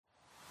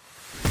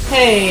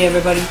Hey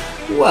everybody,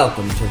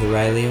 welcome to the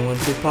Riley and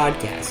Winfrey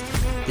podcast.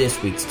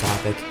 This week's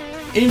topic: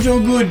 Angel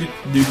good,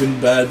 demon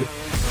bad.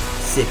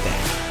 sit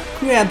back,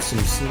 grab some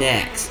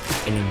snacks,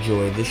 and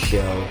enjoy the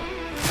show.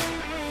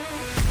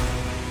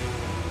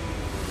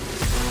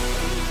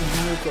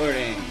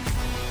 Recording.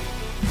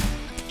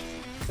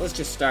 Let's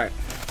just start.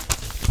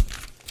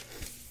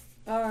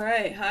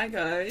 Alright, hi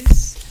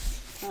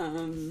guys.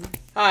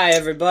 Hi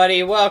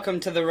everybody, welcome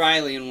to the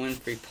Riley and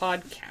Winfrey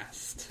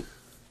podcast.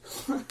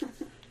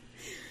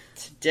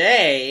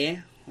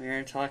 Today, we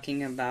are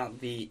talking about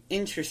the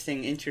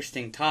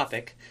interesting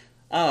topic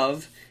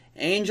of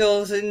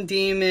angels and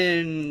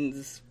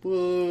demons.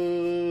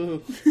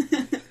 Woo!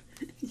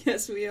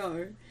 Yes, we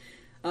are.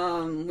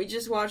 We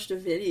just watched a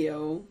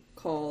video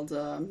called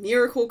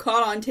Miracle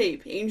Caught on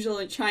Tape, Angel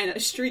in China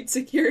Street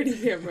Security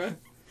Camera.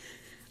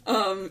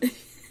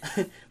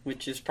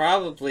 Which is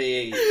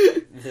probably...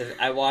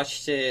 I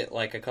watched it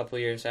like a couple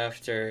years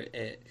after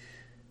it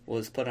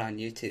was put on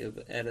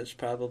YouTube, and it's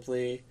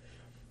probably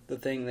the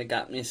thing that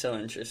got me so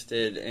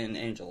interested in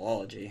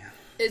angelology.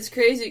 It's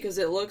crazy because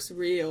it looks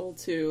real,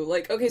 too.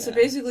 Like, okay, so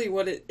basically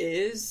what it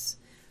is,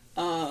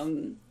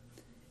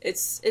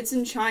 it's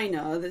in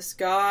China. This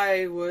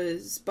guy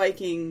was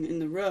biking in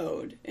the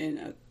road,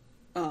 and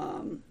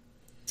a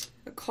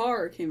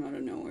car came out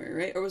of nowhere,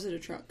 right? Or was it a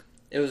truck?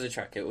 It was a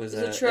truck. It was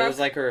a truck. It was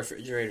like a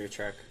refrigerator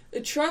truck. A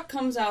truck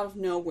comes out of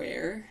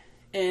nowhere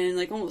and,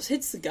 like, almost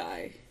hits the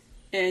guy.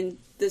 And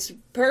this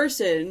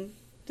person,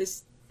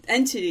 this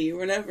entity or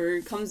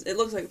whatever, comes... It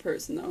looks like a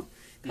person, though.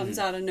 Comes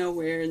out of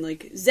nowhere and,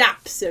 like,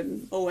 zaps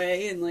him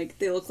away. And, like,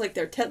 they look like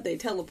they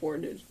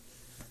teleported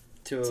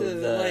to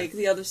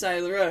the other side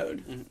of the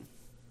road. Mm-hmm.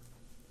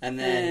 And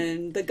then...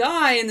 And the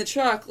guy in the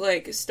truck,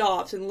 like,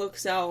 stops and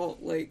looks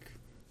out, like...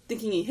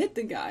 thinking he hit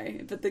the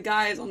guy, but the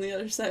guy is on the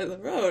other side of the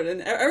road,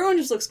 and everyone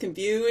just looks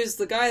confused.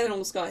 The guy that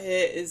almost got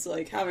hit is,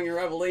 like, having a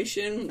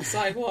revelation on the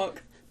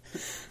sidewalk.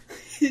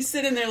 He's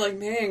sitting there like,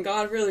 man,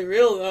 God really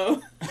real,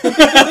 though.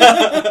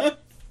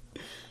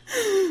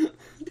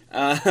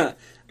 I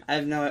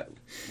have no...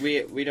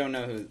 We don't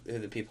know who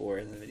the people were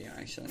in the video,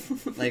 actually.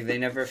 Like, they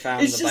never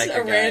found it's the biker guy. It's just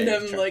a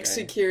random, like, guy.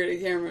 security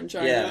camera in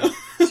China. Yeah,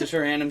 it's just a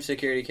random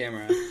security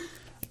camera.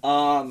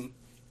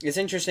 It's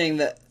interesting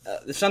that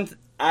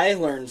I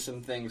learned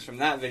some things from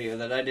that video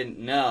that I didn't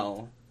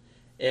know.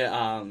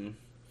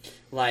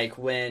 Like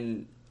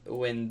when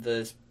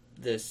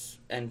this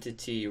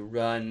entity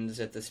runs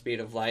at the speed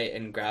of light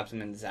and grabs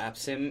him and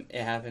zaps him,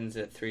 it happens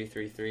at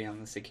 333 on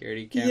the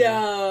security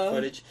camera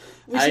footage.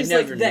 Which is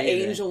like the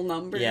angel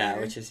number. Yeah,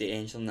 there. which is the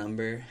angel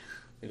number,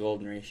 the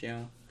golden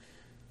ratio.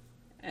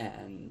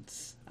 And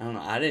I don't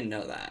know, I didn't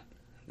know that.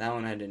 That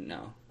one I didn't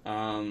know.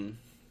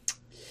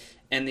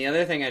 And the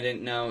other thing I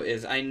didn't know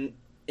is in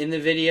the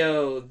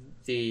video,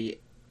 the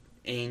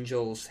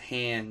angel's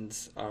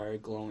hands are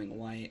glowing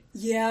white.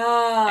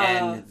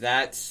 Yeah. And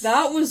that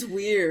was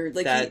weird.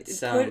 Like,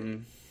 that's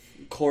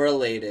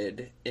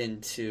correlated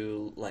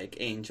into,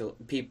 like,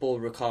 people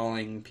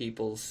recalling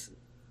people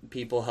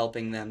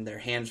helping them, their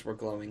hands were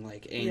glowing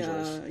like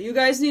angels. Yeah. You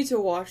guys need to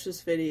watch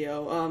this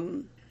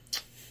video.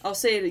 I'll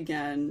say it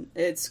again.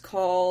 It's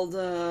called,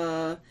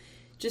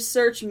 just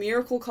search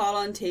Miracle Caught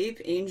on Tape,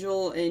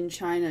 Angel in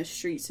China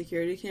Street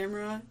Security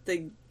Camera.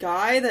 The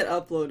guy that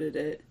uploaded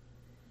it,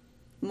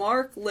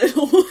 Mark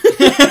Little.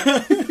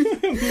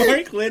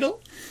 Mark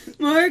Little?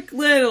 Mark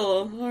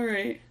Little.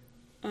 Alright.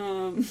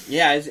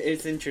 Yeah,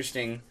 it's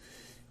interesting.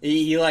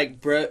 He like,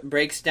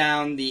 breaks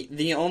down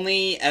the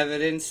only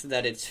evidence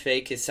that it's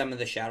fake is some of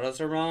the shadows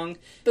are wrong.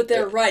 But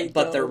they're right,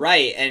 But they're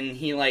right, and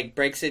he, like,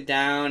 breaks it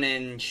down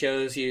and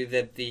shows you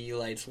that the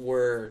lights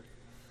were,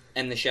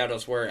 and the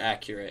shadows were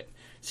accurate.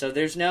 So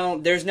there's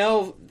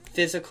no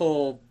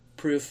physical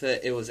proof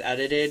that it was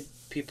edited.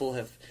 People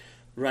have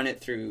run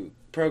it through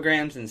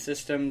programs and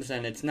systems,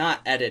 and it's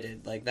not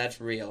edited. Like, that's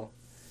real.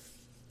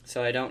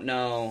 So I don't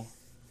know.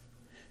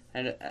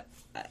 And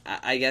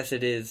I guess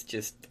it is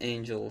just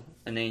an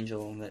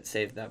angel that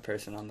saved that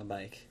person on the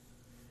bike.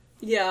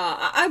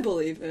 Yeah, I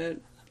believe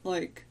it.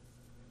 Like,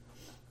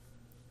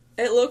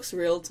 it looks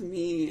real to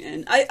me,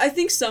 and I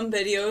think some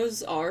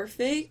videos are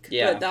fake,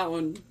 but that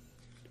one...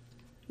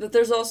 But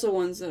there's also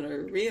ones that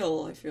are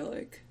real, I feel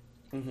like.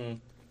 Mm-hmm.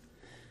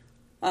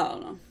 I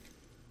don't know.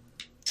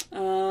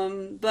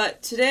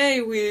 But today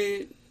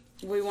we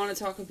want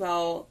to talk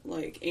about,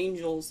 like,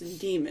 angels and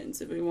demons.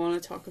 And we want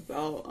to talk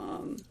about,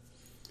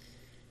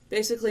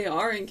 basically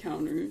our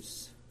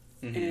encounters.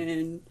 Mm-hmm.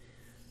 And,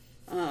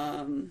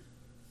 a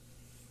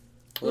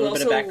little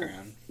bit of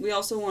background. We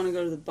also want to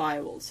go to the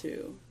Bible,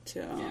 too.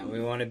 Yeah, we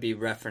want to be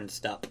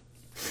referenced up.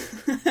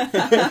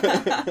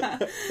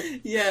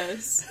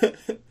 Yes.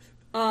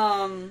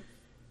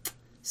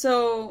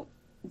 So,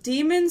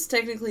 demons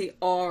technically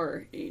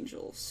are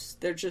angels.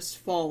 They're just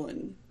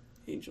fallen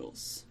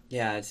angels.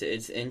 Yeah,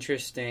 it's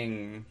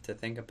interesting to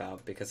think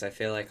about because I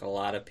feel like a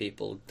lot of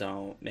people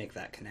don't make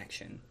that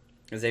connection.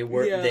 Because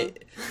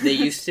they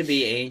used to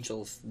be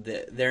angels.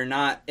 They're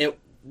not...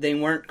 They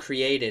weren't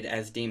created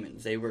as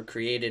demons. They were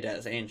created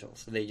as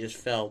angels. So they just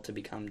fell to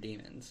become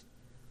demons.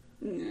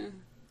 Yeah.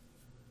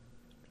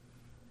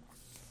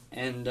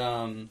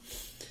 And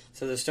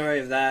so the story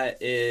of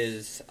that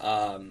is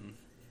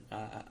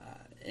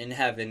in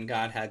heaven,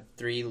 God had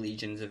 3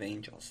 legions of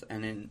angels,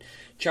 and in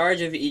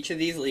charge of each of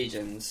these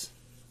legions,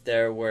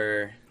 there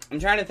were. I'm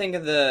trying to think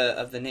of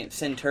the name.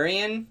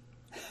 Centurion.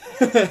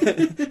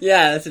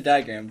 Yeah, that's a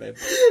diagram, babe.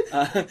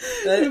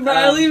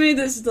 Riley made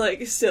this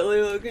like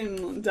silly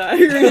looking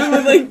diagram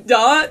with like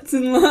dots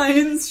and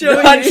lines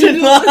showing Dots and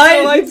angels.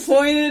 lines. So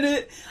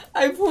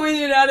I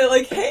pointed at it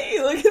like, hey,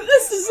 look at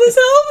this. Does this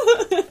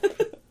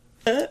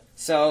help?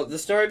 So the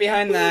story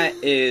behind that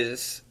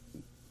is,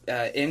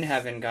 in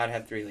heaven, God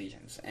had 3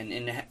 legions, and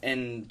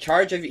in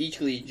charge of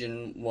each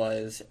legion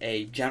was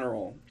a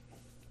general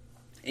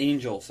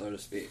angel, so to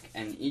speak,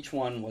 and each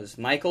one was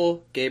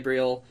Michael,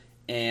 Gabriel,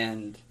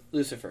 and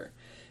Lucifer.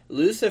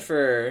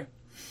 Lucifer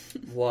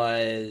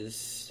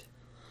is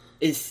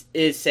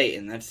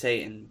Satan. That's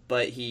Satan,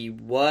 but he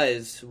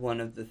was one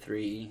of the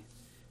 3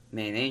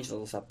 main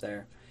angels up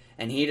there,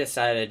 and he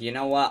decided, you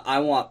know what? I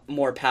want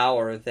more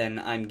power than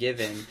I'm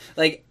given.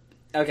 Like,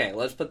 okay,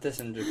 let's put this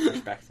into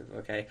perspective.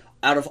 Okay,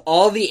 out of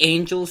all the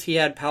angels, he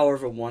had power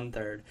over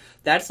 1/3.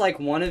 That's like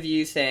one of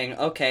you saying,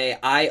 okay,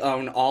 I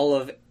own all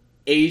of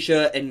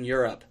Asia and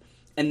Europe,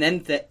 and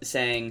then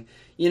saying,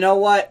 you know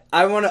what,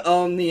 I want to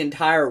own the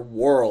entire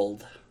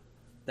world.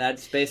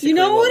 That's basically You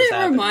know what it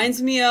happening.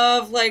 reminds me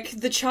of? Like,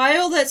 the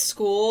child at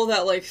school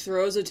that, like,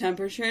 throws a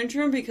temper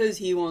tantrum because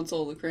he wants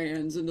all the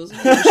crayons and doesn't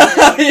want to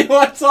share. He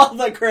wants all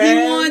the crayons.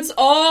 He wants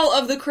all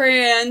of the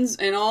crayons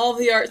and all of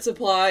the art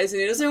supplies,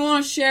 and he doesn't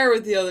want to share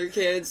with the other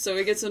kids, so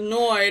he gets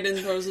annoyed and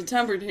throws a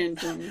temper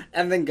tantrum.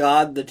 And then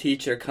God, the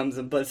teacher, comes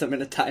and puts him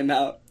in a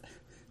timeout.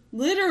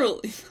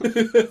 Literally.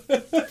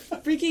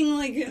 Freaking,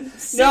 like, No, you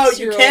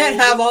 6-year-old. can't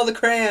have all the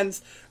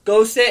crayons.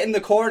 Go sit in the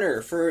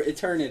corner for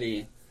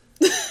eternity.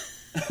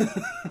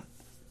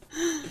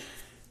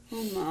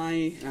 Oh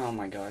my. Oh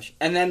my gosh.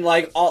 And then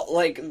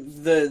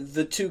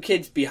the 2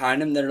 kids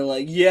behind him that are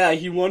like, yeah,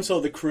 he wants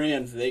all the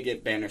crayons, they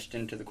get banished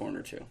into the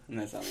corner too. And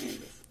that's how the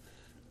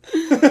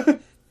end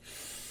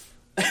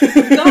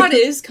is. God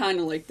is kind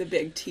of like the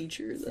big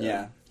teacher, though.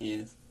 Yeah, he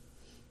is.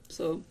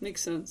 So,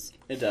 makes sense.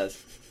 It does.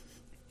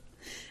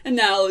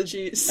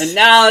 Analogies.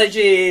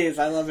 Analogies!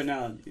 I love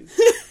analogies.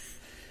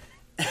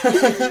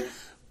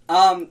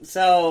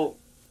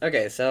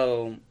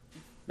 So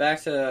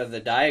back to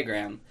the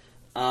diagram.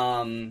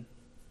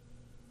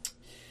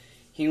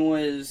 He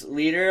was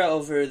leader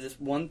over this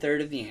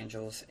 1/3 of the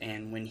angels,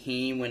 and when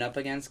he went up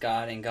against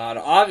God, and God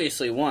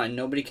obviously won,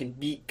 nobody can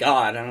beat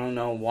God. I don't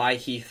know why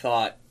he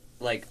thought,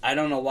 I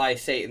don't know why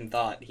Satan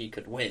thought he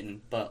could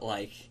win, but,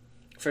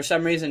 for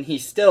some reason he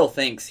still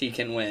thinks he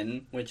can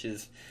win, which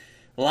is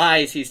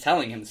lies he's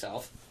telling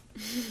himself.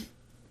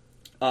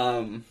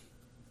 And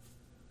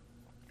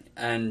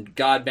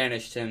God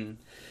banished him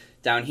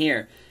down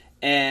here.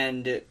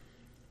 And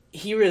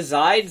he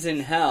resides in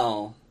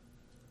hell,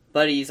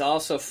 but he's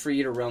also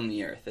free to roam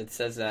the earth. It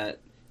says that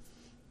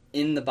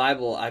in the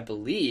Bible, I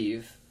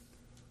believe.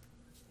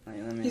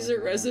 He's a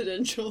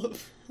residential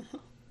of hell.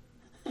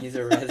 He's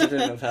a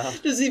resident of hell.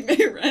 Does he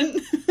pay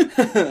rent?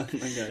 Oh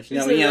my gosh.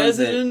 No, he owns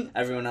it.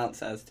 Everyone else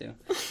has to.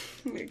 Oh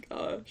my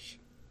gosh.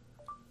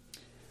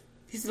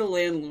 He's the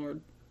landlord.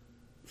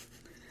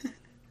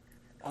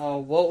 Oh,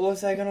 what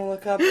was I gonna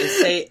look up?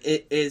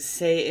 Is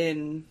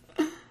Satan...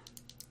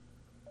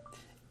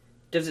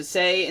 Does it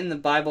say in the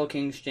Bible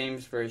King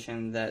James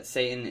Version that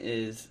Satan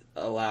is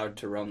allowed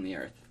to roam the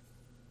earth?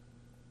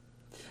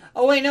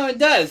 Oh wait, no, it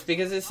does,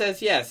 because it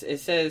says yes. It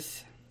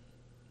says...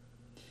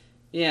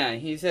 Yeah,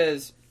 he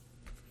says...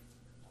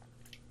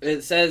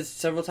 It says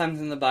several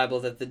times in the Bible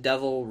that the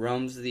devil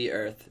roams the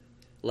earth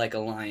like a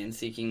lion,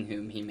 seeking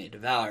whom he may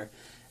devour.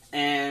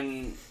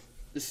 And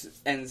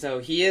so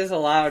he is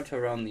allowed to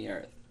roam the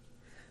earth.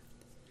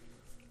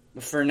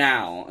 For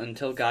now,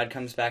 until God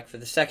comes back for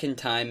the second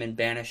time and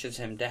banishes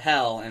him to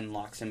hell and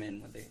locks him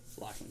in with a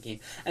lock and key.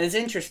 And it's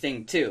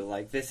interesting,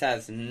 too. This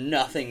has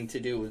nothing to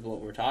do with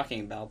what we're talking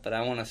about, but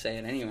I want to say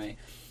it anyway.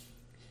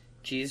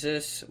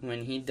 Jesus,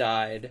 when he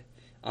died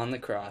on the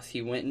cross,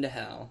 he went into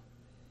hell,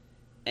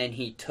 and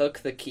he took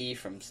the key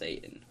from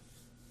Satan.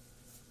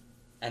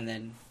 And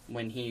then,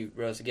 when he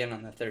rose again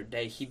on the 3rd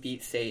day, he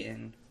beat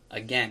Satan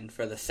again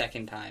for the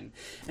 2nd time.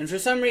 And for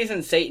some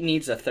reason, Satan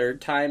needs a 3rd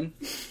time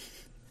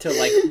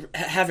to,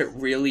 have it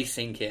really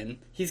sink in.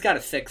 He's got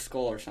a 6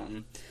 skull or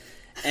something.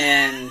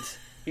 And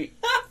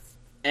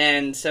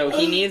so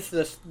he needs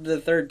the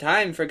 3rd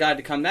time for God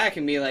to come back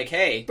and be like,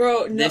 hey,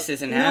 bro, this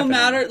isn't happening.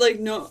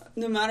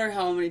 No matter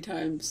how many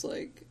times,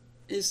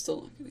 he's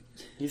still not gonna get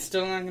it. He's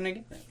still not gonna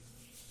get it.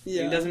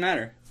 Yeah. It doesn't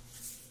matter.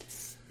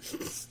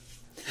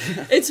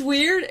 It's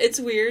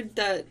weird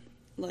that,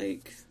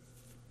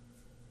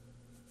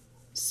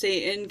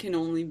 Satan can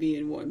only be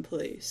in one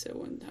place at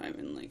one time,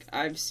 and,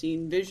 I've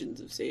seen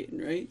visions of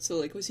Satan, right?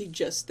 So, was he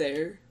just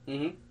there?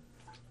 Mm-hmm.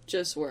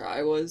 Just where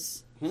I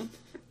was?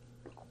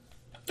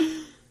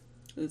 Mm-hmm.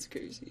 That's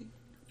crazy.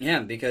 Yeah,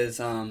 because,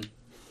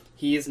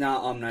 he is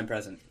not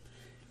omnipresent.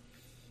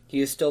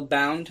 He is still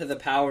bound to the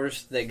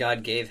powers that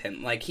God gave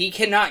him. He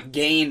cannot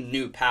gain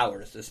new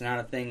powers. It's not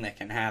a thing that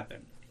can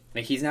happen.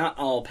 Like, he's not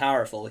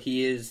all-powerful.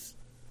 He is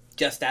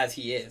just as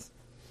he is.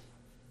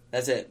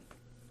 That's it.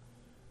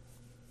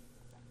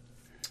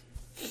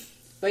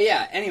 But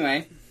yeah,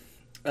 anyway.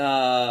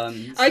 So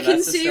I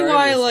can see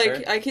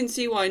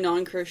why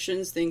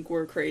non-Christians think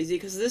we're crazy,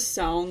 because this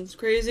sounds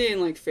crazy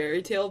and like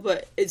fairy tale,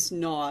 but it's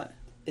not.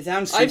 It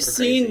sounds super I've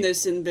seen crazy.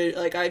 this in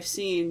I've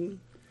seen.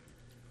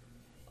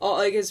 Oh,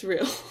 like it's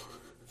real.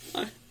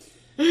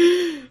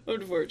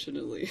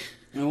 Unfortunately.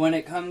 And when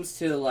it comes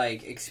to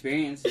like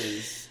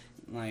experiences,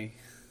 like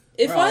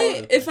if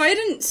I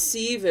didn't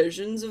see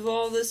visions of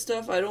all this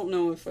stuff, I don't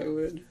know if I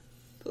would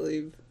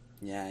believe.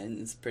 yeah, and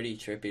it's pretty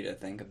trippy to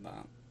think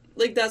about.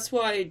 Like, that's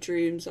why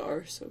dreams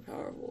are so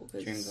powerful.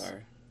 Dreams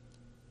are.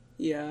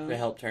 Yeah. They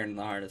help turn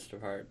the hardest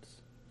of hearts.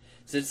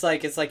 So it's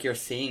like you're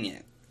seeing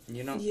it.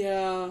 You know.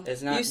 Yeah.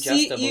 It's not just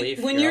a belief.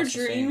 When you're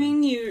also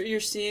dreaming, you're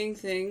seeing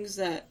things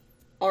that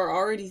are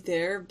already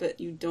there,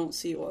 but you don't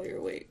see while you're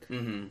awake.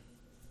 Mm-hmm.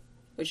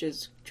 Which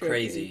is trippy.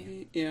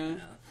 Crazy. Yeah.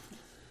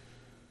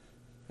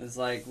 It's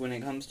like when it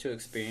comes to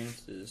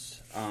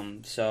experiences.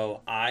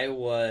 So I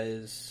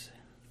was.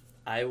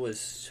 I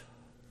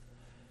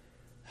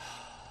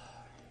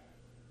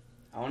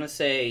want to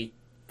say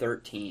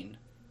 13.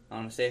 I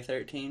want to say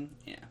 13.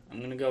 Yeah, I'm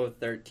going to go with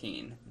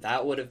 13.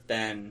 That would have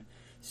been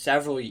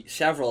several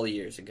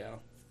years ago.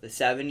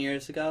 7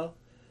 years ago.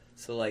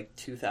 So like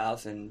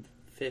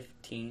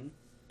 2015,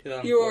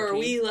 2014. You were a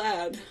wee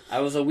lad. I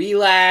was a wee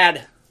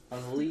lad. I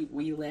was a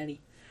wee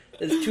laddie.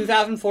 It's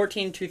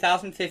 2014,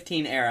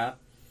 2015 era.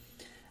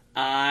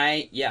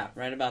 Right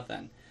about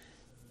then.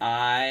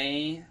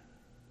 I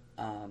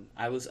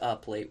was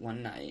up late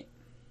one night.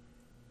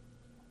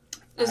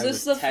 Is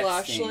this the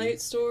flashlight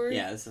story?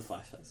 Yeah, this is the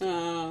flashlight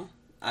story.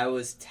 I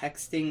was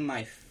texting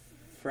my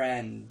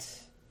friend,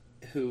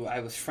 who I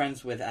was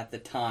friends with at the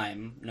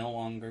time, no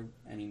longer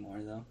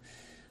anymore though.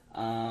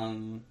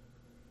 And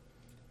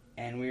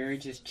we were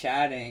just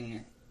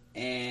chatting,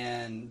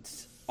 and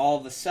all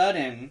of a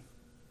sudden,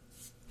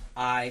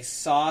 I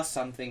saw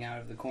something out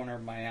of the corner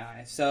of my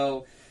eye.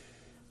 So,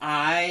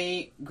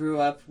 I grew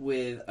up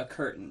with a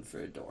curtain for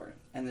a door,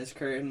 and this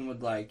curtain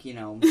would, like, you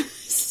know...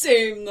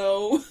 Same,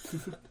 though.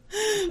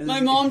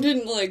 My mom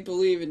didn't, like,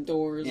 believe in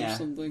doors or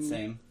something.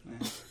 Same.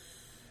 Yeah.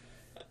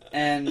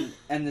 And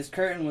this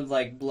curtain would,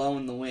 like, blow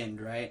in the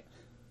wind, right?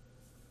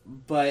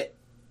 But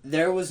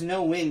there was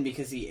no wind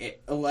because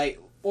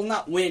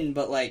not wind,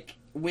 but, like,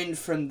 wind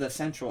from the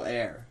central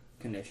air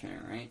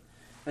conditioner, right?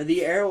 But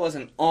the air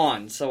wasn't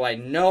on, so I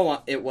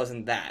know it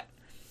wasn't that.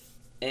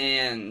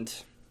 And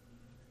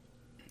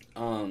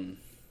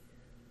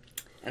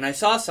I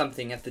saw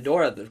something at the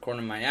door of the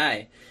corner of my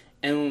eye,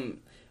 and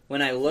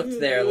when I looked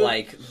there,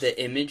 like,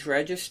 the image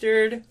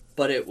registered,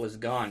 but it was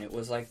gone. It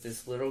was like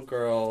this little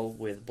girl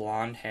with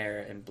blonde hair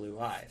and blue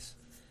eyes,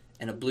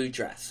 and a blue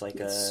dress, like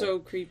it's so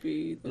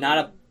creepy. Not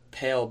a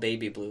pale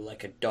baby blue,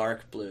 like a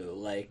dark blue,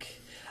 like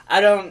I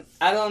don't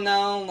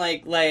know,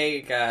 like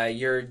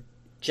your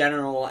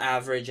general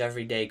average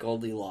everyday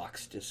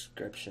Goldilocks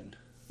description.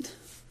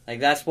 Like,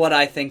 that's what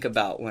I think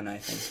about when I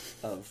think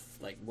of,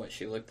 like, what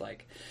she looked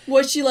like.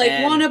 Was she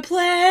like, wanna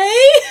play?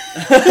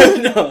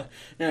 No.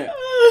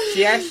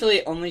 She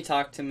actually only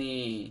talked to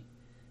me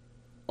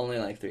only,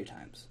 like, 3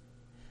 times.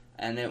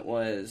 And it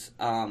was,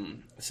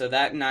 so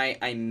that night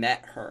I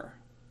met her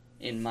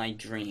in my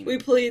dream. We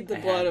played the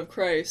blood of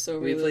Christ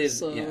over this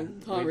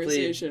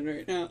conversation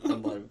right now. The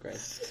blood of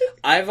Christ.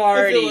 I've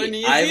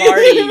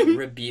already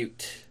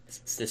rebuked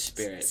the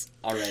spirit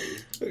already.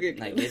 Okay,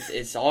 like,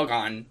 it's all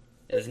gone.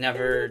 It's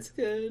never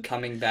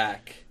coming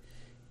back,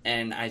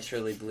 and I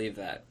truly believe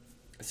that.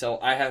 So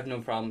I have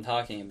no problem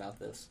talking about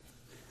this.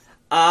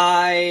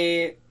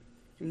 I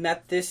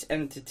met this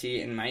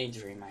entity in my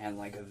dream. I had,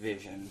 like, a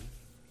vision,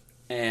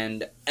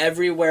 and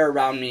everywhere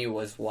around me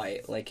was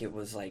white. Like, it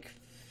was, like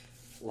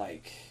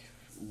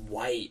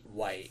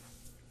white.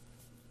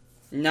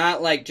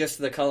 Not, like, just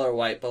the color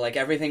white, but, like,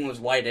 everything was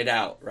whited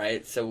out,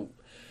 right? So,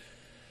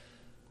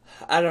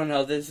 I don't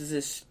know, this is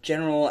this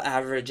general,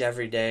 average,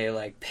 everyday,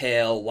 like,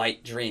 pale,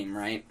 white dream,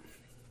 right?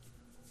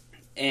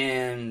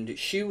 And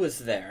she was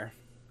there,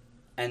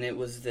 and it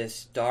was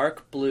this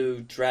dark blue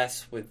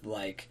dress with,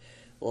 like,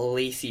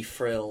 lacy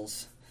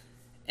frills,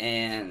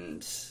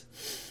 and...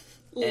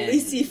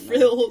 Lacy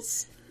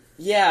frills?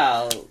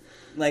 Yeah,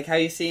 like how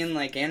you see in,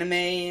 like, anime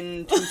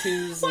and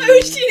tutus. Why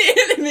was she an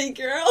anime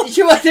girl?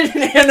 She wasn't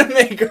an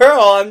anime girl,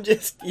 I'm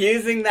just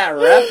using that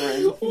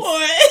reference.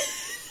 What?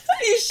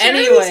 Are you sure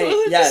anyway, this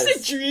was yes.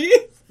 just a dream?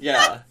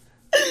 Yeah.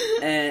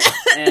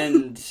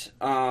 and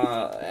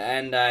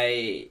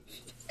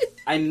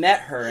I met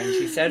her, and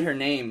she said her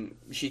name.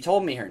 She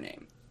told me her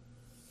name.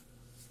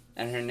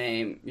 And her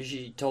name,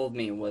 she told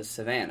me, was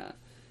Savannah.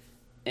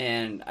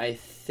 And I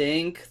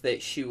think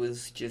that she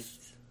was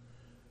just,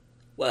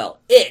 well,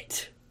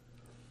 it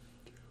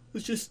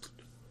was just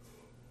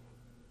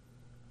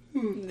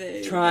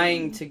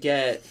trying to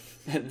get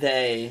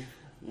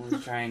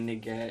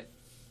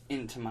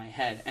into my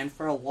head. And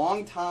for a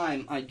long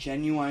time, I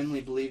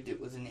genuinely believed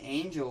it was an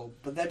angel,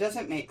 but that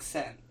doesn't make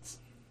sense.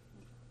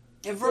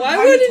 Why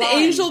would an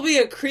angel be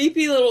a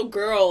creepy little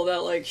girl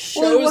that, like,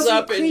 shows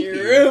up in your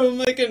room,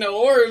 like in a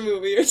horror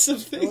movie or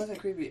something? It wasn't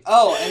creepy.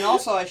 Oh, and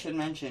also I should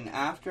mention,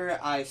 after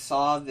I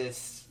saw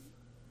this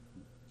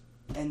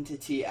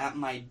entity at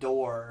my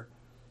door,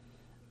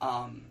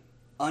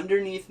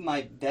 underneath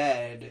my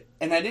bed,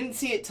 and I didn't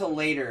see it till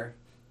later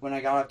when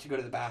I got up to go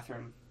to the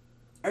bathroom.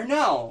 Or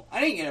no,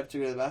 I didn't get up to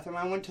go to the bathroom.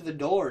 I went to the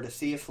door to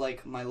see if,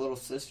 like, my little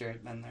sister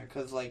had been there,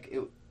 because, like,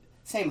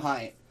 same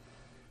height.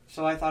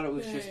 So I thought it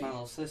was just my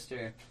little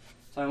sister.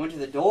 So I went to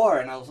the door,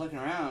 and I was looking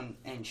around,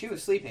 and she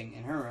was sleeping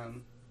in her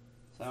room.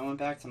 So I went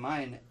back to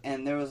mine,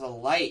 and there was a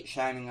light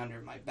shining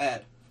under my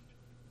bed.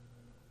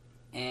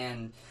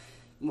 And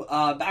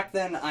back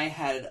then, I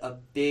had a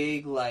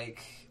big,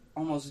 like,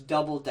 almost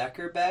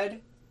double-decker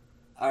bed.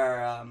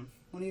 Or,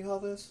 what do you call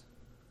this?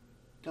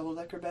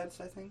 Double-decker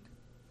beds, I think?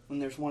 When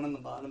there's one on the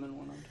bottom and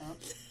one on top.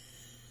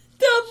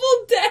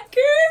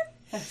 Double-decker?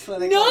 That's what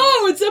they no,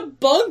 call it. It's a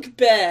bunk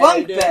bed.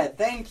 Bunk bed,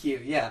 thank you,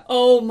 yeah.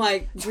 Oh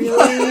my,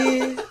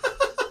 really?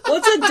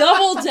 What's a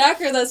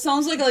double-decker? That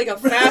sounds like a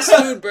fast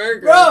food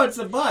burger. Bro, it's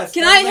a bus.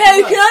 Can I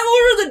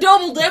order the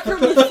double-decker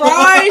with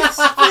fries,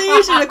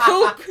 please, and a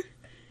Coke?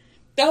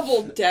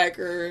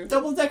 Double-decker.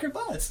 Double-decker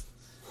bus.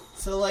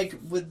 So, like,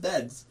 with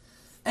beds.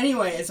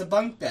 Anyway, it's a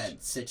bunk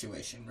bed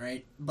situation,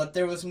 right? But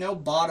there was no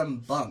bottom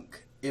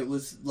bunk. It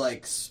was,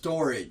 like,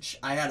 storage.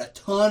 I had a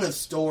ton of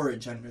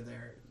storage under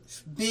there.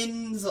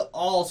 Bins,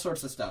 all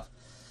sorts of stuff.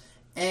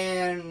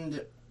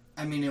 And,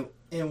 I mean,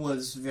 it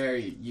was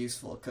very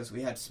useful because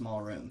we had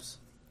small rooms.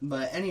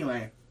 But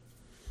anyway,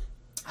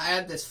 I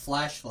had this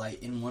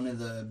flashlight in one of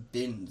the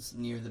bins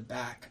near the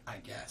back, I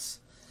guess.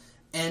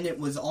 And it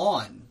was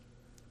on.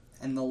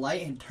 And the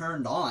light had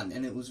turned on,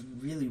 and it was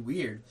really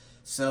weird.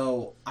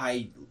 So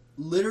I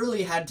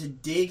literally had to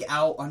dig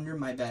out under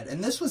my bed.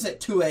 And this was at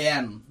 2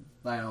 a.m.,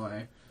 by the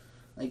way.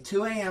 Like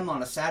 2 a.m.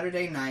 on a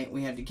Saturday night.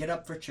 We had to get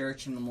up for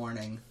church in the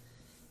morning.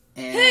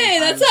 And hey,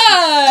 that's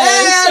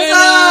us! Hey,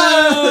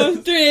 that's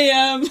us! 3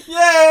 a.m.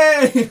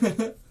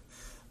 Yay!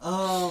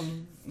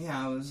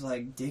 Yeah, I was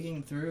like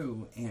digging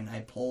through, and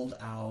I pulled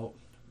out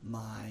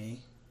my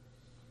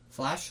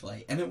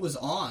flashlight, and it was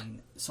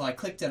on. So I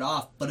clicked it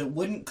off, but it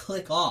wouldn't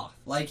click off.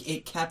 Like,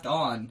 it kept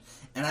on,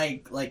 and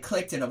I like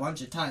clicked it a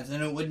bunch of times,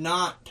 and it would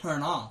not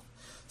turn off.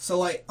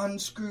 So I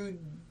unscrewed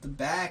the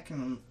back,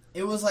 and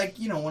it was like,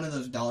 you know, one of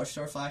those dollar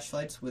store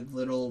flashlights with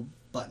little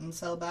button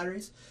cell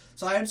batteries.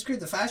 So I unscrewed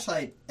the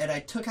flashlight, and I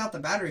took out the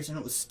batteries, and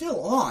it was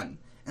still on.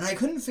 And I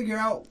couldn't figure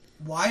out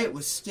why it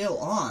was still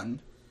on.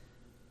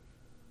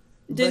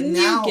 Didn't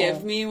you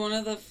give me one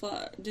of the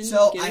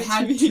So I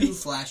had 2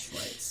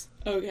 flashlights.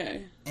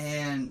 Okay.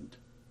 And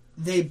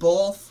they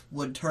both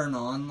would turn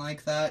on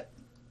like that,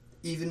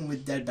 even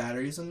with dead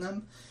batteries in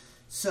them.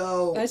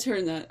 So I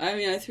threw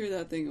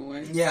that thing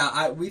away.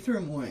 Yeah, we threw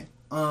them away.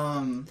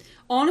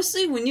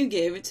 Honestly, when you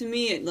gave it to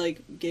me, it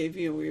like gave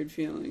me a weird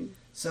feeling.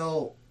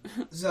 So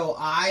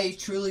I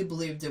truly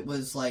believed it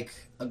was like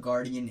a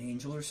guardian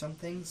angel or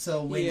something.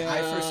 So when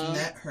I first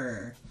met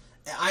her,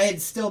 I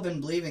had still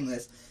been believing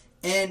this.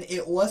 And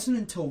it wasn't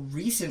until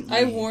recently,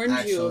 I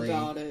warned you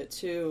about it,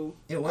 too.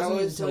 It wasn't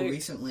until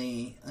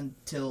recently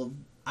until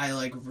I,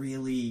 like,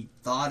 really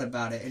thought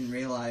about it and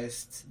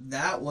realized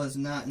that was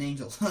not an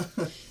angel.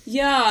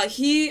 Yeah,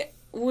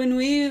 when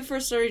we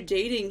first started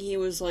dating, he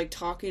was, like,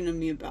 talking to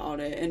me about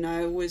it. And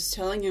I was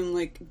telling him,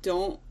 like,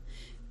 don't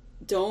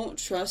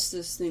trust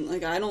this thing.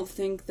 Like, I don't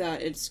think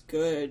that it's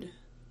good.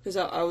 Because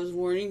I was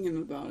warning him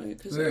about it.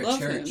 Because I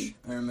love him.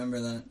 I remember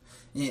that.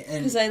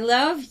 Because I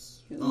love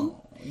you. Oh.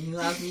 You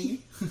love me?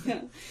 Yeah.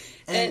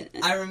 And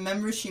I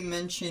remember she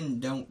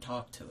mentioned don't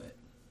talk to it.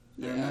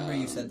 I remember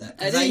you said that.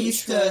 I didn't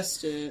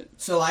trust it.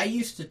 So I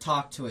used to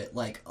talk to it,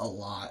 like, a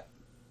lot.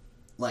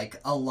 Like,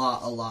 a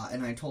lot.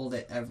 And I told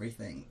it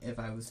everything if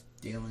I was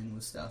dealing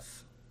with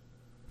stuff.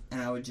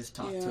 And I would just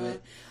talk to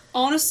it.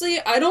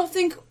 Honestly, I don't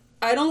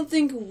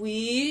think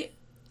we...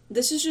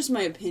 This is just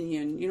my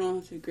opinion. You don't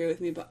have to agree with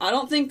me. But I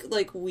don't think,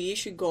 like, we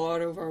should go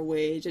out of our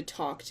way to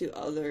talk to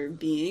other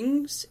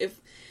beings.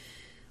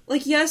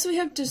 Like, yes, we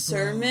have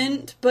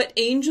discernment, but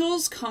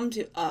angels come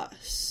to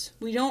us.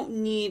 We don't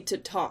need to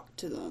talk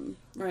to them,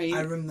 right?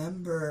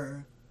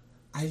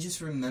 I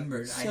just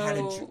remembered. I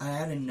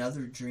had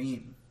another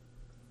dream.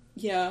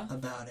 Yeah.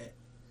 About it.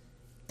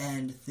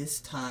 And this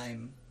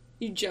time...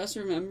 You just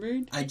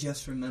remembered? I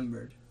just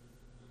remembered.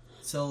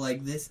 So,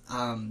 like, this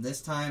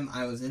time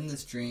I was in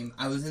this dream.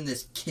 I was in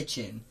this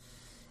kitchen.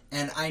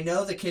 And I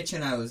know the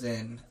kitchen I was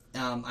in.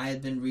 I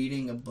had been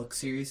reading a book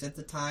series at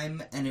the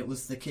time, and it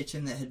was the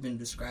kitchen that had been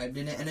described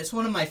in it. And it's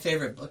one of my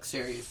favorite book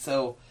series,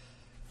 so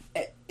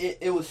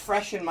it was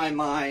fresh in my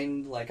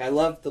mind. Like, I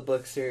loved the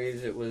book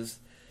series. It was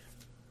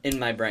in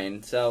my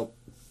brain. So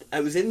I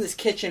was in this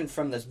kitchen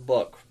from this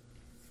book.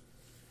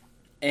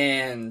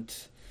 And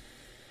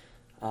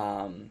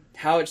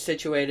how it's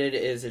situated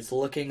is it's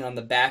looking on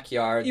the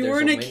backyard. You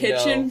were in a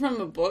kitchen from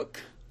a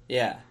book?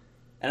 Yeah.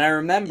 And I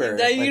remember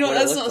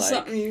that's not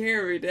something you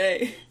hear every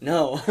day.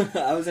 No,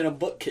 I was in a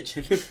book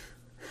kitchen.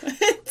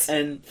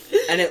 and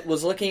it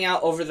was looking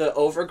out over the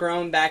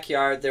overgrown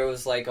backyard. There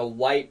was like a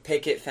white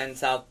picket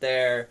fence out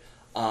there,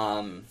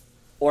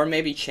 or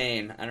maybe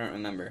chain. I don't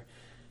remember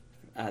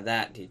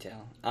that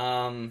detail.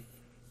 And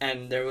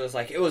there was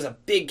like, it was a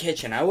big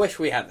kitchen. I wish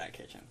we had that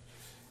kitchen.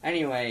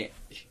 Anyway,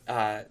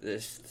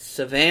 this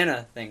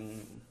Savannah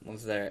thing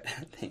was there.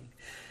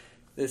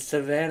 This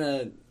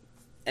Savannah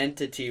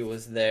entity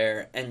was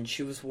there, and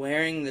she was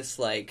wearing this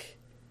like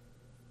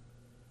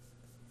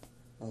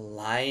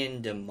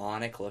lion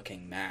demonic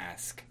looking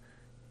mask,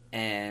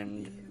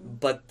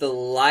 but the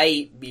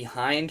light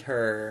behind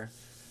her,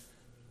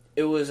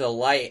 it was a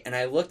light, and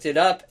I looked it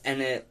up,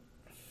 and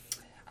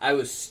I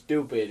was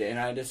stupid, and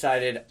I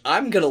decided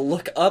I'm gonna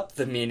look up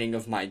the meaning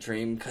of my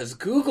dream because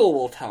Google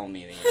will tell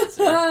me the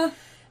answer.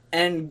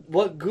 And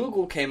what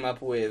Google came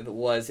up with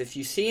was, if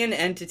you see an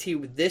entity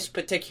with this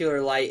particular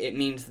light, it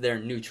means they're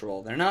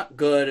neutral. They're not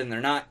good and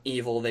they're not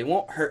evil. They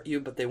won't hurt you,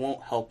 but they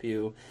won't help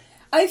you.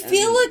 I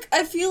feel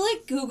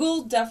like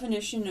Google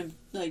definition of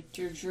like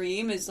your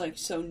dream is like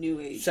so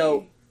new age.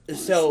 So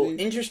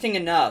interesting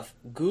enough,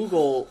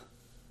 Google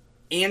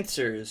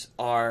answers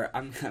are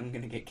I'm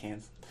gonna get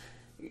canceled.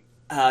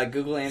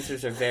 Google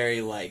answers are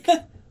very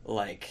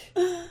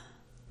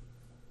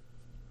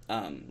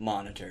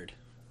monitored.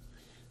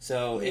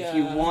 So if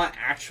you want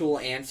actual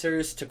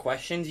answers to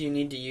questions, you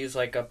need to use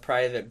like a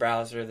private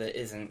browser that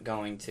isn't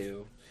going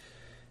to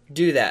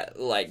do that,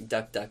 like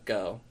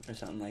DuckDuckGo or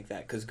something like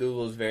that. Because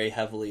Google is very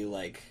heavily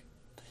like,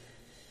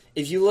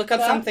 if you look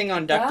up something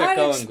on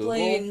DuckDuckGo and Google,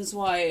 that explains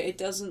why it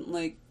doesn't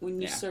like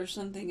when you search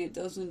something,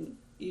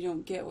 you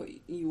don't get what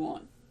you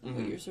want,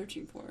 what you're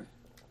searching for.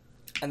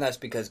 And that's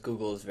because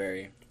Google is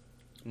very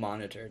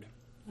monitored.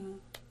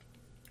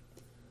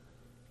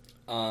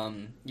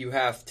 You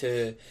have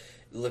to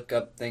look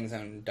up things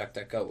on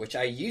DuckDuckGo, which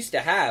I used to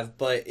have,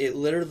 but it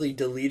literally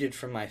deleted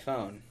from my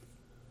phone.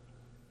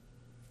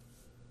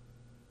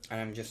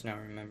 And I'm just now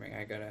remembering.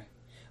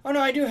 Oh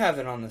no, I do have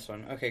it on this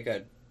one. Okay,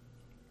 good.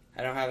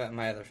 I don't have it on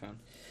my other phone.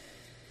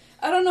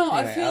 I don't know.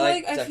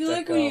 Anyway, I feel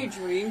like when you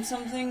dream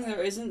something,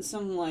 there isn't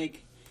some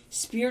like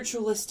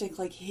spiritualistic,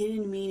 like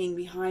hidden meaning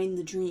behind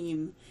the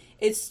dream.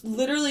 It's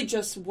literally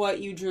just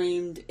what you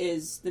dreamed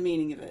is the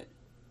meaning of it.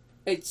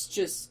 It's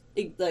just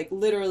like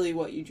literally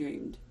what you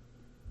dreamed.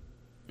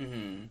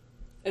 Mm-hmm.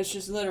 It's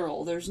just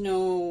literal. There's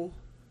no,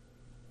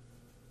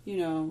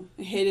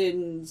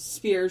 hidden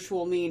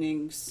spiritual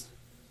meanings.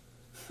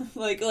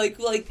 like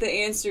the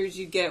answers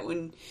you get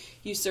when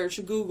you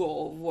search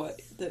Google what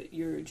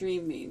your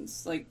dream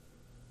means. Like,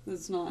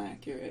 that's not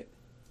accurate.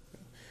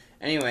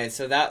 Anyway,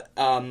 so that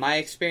my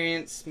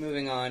experience.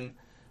 Moving on,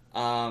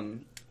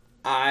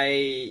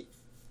 I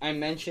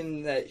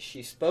mentioned that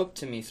she spoke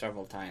to me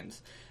several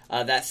times.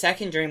 That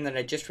second dream that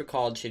I just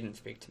recalled, she didn't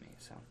speak to me.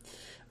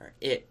 Or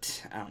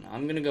it. I don't know.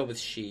 I'm going to go with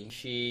she.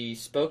 She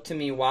spoke to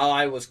me while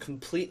I was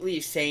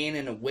completely sane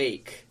and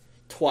awake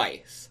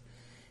twice.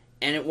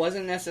 And it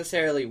wasn't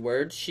necessarily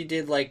words. She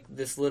did like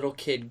this little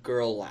kid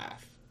girl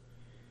laugh.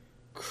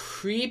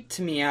 Creeped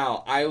me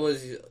out. I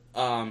was,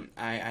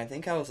 I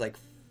think I was like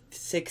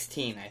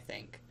 16, I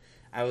think.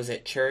 I was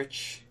at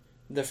church,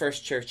 the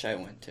first church I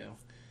went to.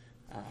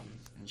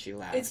 And she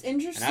laughed. It's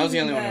interesting, and I was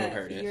the only one who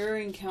heard it. Your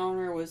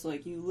encounter was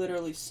like you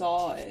literally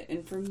saw it.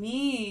 And for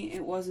me,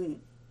 it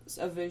wasn't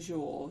a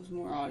visual, it was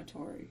more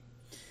auditory.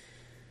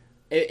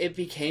 It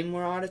became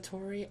more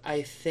auditory.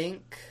 I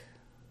think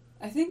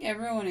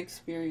everyone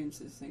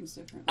experiences things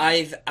differently.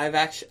 I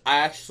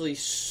actually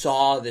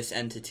saw this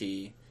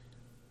entity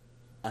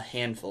a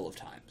handful of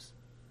times,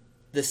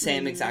 the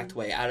same exact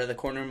way, out of the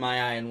corner of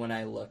my eye, and when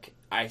I look,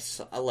 I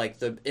saw like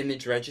the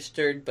image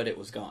registered, but it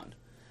was gone.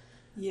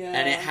 Yeah,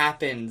 and it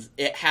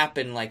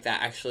happened like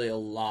that actually a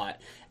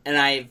lot, and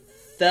I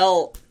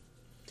felt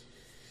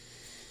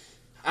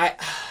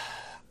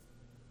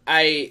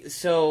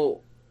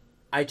So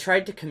I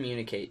tried to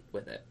communicate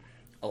with it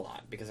a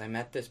lot because I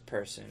met this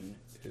person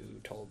who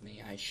told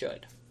me I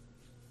should.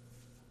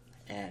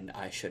 And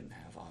I shouldn't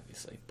have,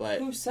 obviously. But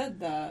who said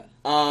that?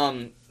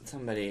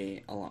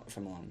 Somebody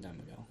from a long time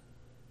ago.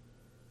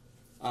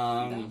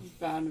 That was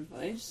bad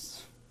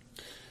advice.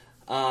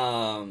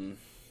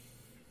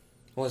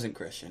 Wasn't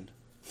Christian.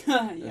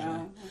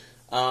 Yeah.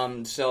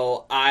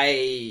 So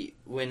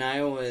when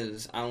I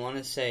was, I want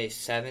to say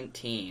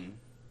 17,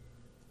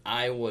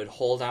 I would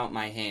hold out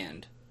my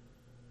hand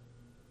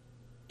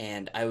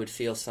and I would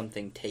feel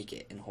something take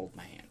it and hold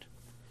my hand.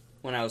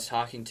 When I was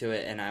talking to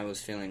it and I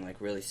was feeling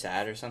like really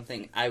sad or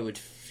something, I would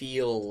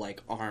feel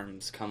like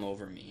arms come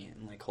over me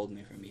and like hold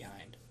me from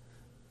behind.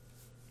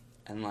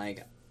 And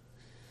like,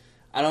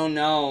 I don't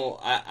know,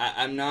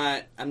 I'm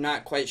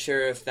not quite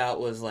sure if that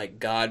was like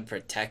God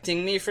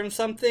protecting me from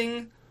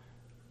something,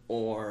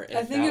 or if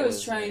I think that it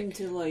was trying like,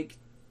 to like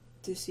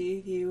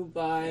deceive you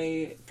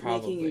by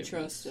making you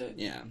trust it.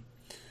 Yeah.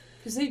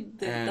 Because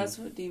that's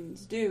what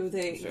demons do.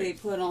 They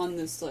put on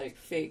this like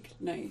fake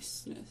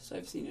niceness.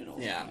 I've seen it all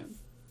the time.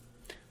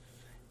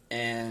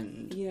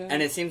 And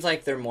it seems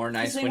like they're more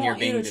nice when you're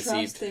being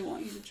deceived. They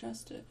want you to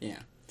trust it. Yeah.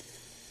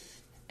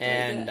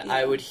 And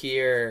I would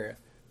hear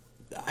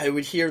I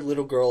would hear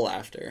little girl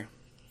laughter.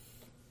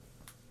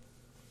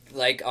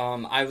 Like,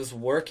 I was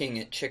working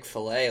at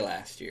Chick-fil-A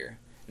last year,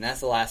 and that's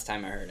the last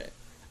time I heard it.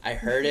 I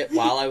heard it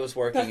while I was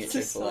working at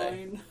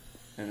Chick-fil-A.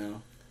 I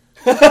know.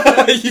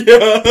 Yeah.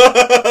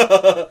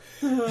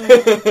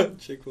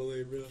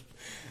 Chick-fil-A, bro.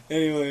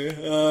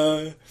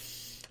 Anyway,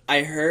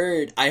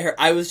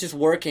 I was just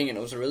working, and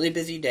it was a really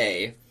busy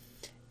day,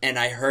 and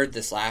I heard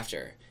this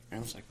laughter, and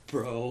I was like,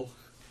 bro,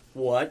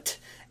 what?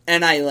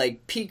 And I,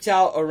 like, peeked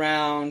out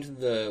around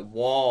the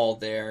wall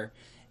there,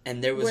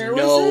 and there was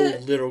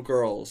little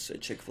girls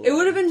at Chick-fil-A. It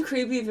would have been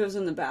creepy if it was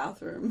in the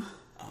bathroom.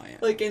 Oh, yeah.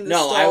 Like in the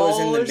stall I was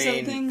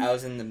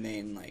in the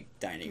main, like,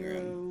 dining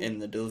room, in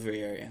the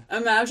delivery area.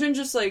 Imagine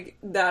just, like,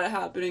 that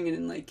happening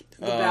in, like,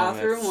 the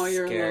bathroom while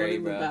you're alone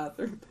in the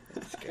bathroom.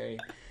 That's scary.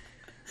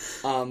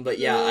 But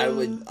yeah, I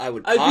would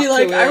I'd be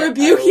like, I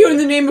rebuke you in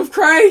the name of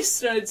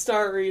Christ, and I'd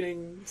start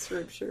reading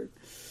scripture.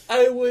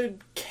 I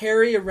would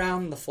carry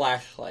around the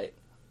flashlight,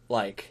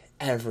 like,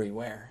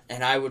 everywhere,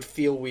 and I would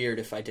feel weird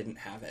if I didn't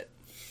have it.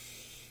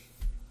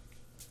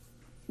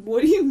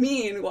 What do you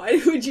mean?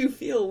 Why would you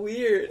feel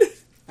weird?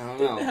 I don't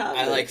know.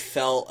 I, like,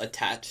 felt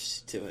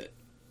attached to it.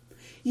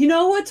 You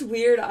know what's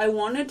weird? I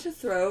wanted to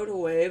throw it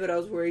away, but I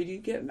was worried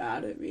you'd get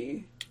mad at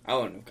me. I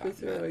wouldn't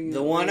have gotten mad.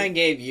 The one I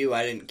gave you,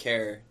 I didn't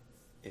care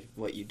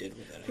what you did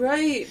with it.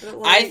 Right, but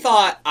like...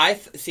 I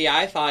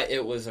thought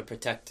it was a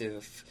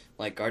protective,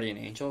 like, guardian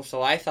angel,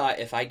 so I thought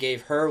if I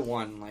gave her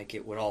one, like,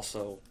 it would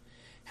also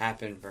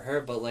happen for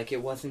her, but, like,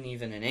 it wasn't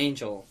even an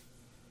angel.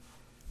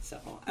 So,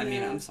 I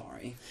mean, I'm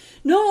sorry.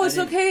 No, it's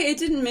okay. It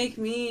didn't make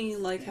me,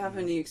 like, have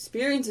any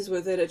experiences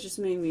with it. It just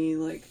made me,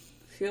 like,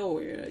 feel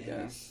weird, I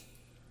guess.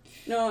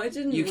 No, it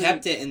didn't. You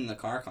kept it in the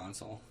car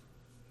console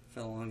for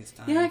the longest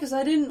time. Yeah, because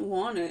I didn't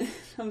want it.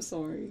 I'm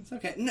sorry. It's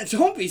okay. No,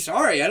 don't be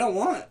sorry. I don't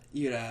want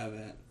you to have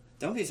it.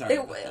 Don't be sorry.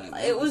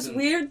 It was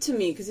weird to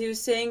me because he was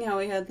saying how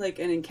he had, like,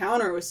 an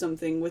encounter with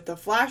something with the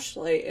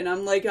flashlight, and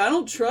I'm like, I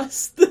don't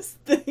trust this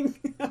thing.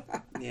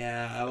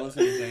 Yeah, I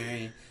wasn't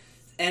very...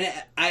 And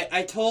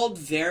I told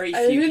very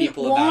few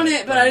people about it. I didn't want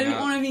it, but I didn't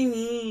want to be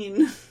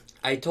mean.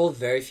 I told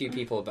very few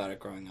people about it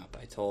growing up.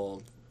 I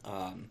told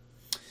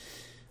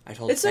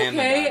it's Sam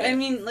okay. about it. I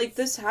mean, like,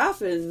 this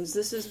happens.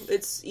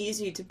 It's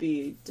easy to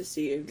be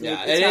deceived. Yeah,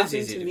 like, it is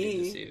easy to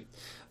be deceived.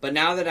 But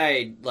now that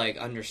I, like,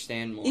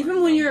 understand more...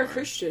 Even when you're a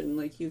Christian,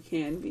 like, you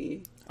can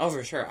be. Oh,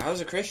 for sure. I was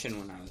a Christian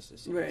when I was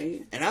deceived.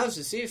 Right. And I was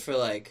deceived for,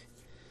 like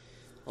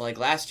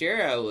last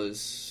year I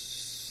was...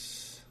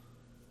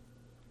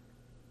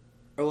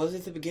 Or was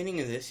it the beginning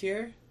of this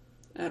year?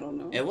 I don't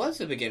know. It was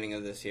the beginning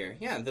of this year.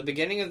 Yeah, the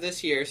beginning of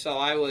this year. So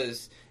I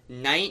was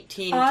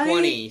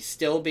 20,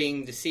 still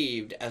being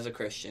deceived as a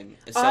Christian.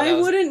 So I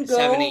wouldn't go.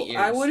 7, 8 years.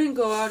 I wouldn't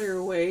go out of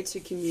your way to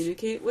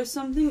communicate with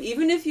something,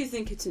 even if you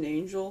think it's an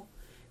angel,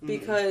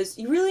 because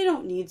you really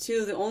don't need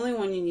to. The only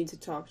one you need to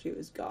talk to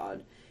is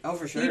God. Oh,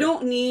 for sure. You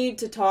don't need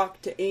to talk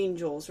to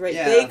angels, right?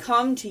 Yeah. They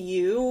come to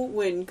you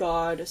when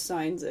God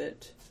assigns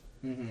it.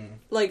 Mm-hmm.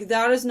 Like,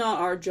 that is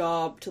not our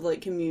job to, like,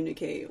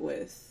 communicate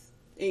with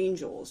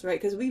angels, right?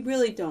 Because we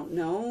really don't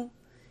know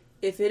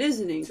if it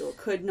is an angel. It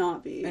could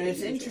not be. And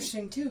it's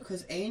interesting, too,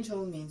 because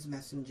angel means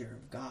messenger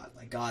of God,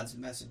 like God's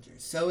messenger.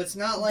 So it's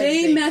not like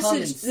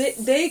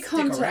they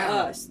come to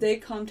us. They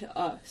come to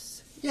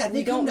us. Yeah,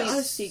 we don't need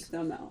to seek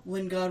them out.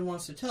 When God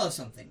wants to tell us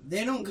something.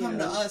 They don't come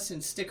to us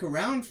and stick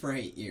around for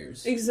 8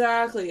 years.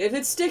 Exactly. If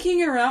it's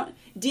sticking around...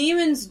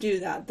 Demons do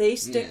that. They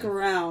stick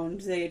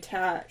around. They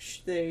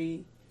attach.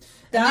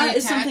 That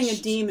is something a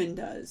demon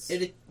does.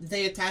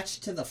 They attach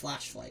to the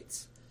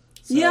flashlights.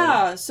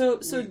 So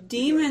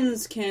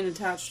demons can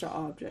attach to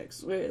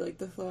objects, right? Like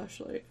the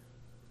flashlight.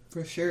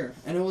 For sure.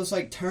 And it was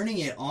like turning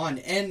it on.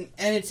 And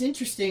it's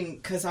interesting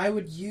because I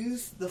would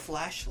use the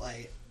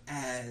flashlight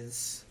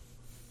as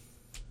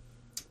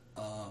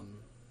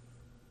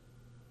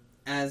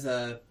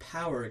a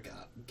power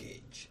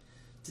gauge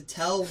to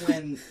tell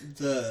when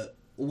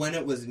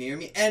it was near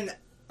me. And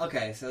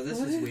okay, so this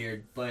is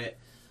weird, but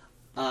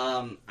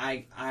Do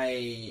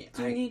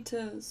you need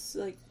to,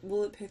 like,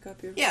 will it pick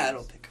up your voice? Yeah,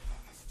 it'll pick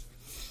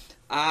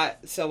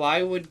up. So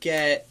I would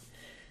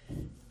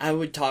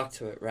talk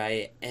to it,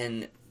 right?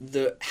 And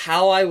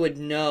how I would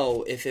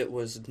know if it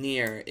was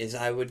near is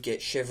I would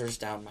get shivers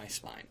down my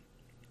spine.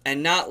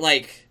 And not,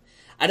 like,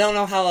 I don't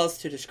know how else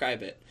to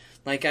describe it.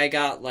 Like, I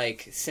got,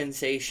 like,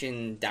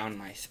 sensation down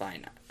my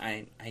spine.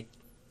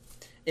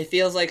 It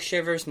feels like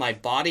shivers. My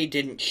body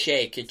didn't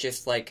shake. It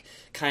just, like,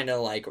 kind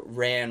of, like,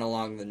 ran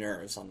along the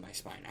nerves on my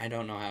spine. I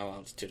don't know how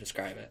else to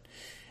describe it.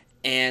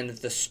 And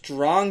the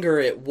stronger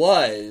it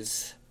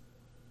was,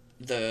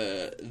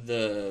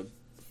 the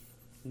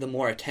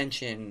more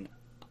attention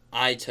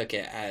I took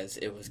it as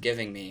it was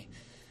giving me.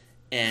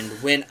 And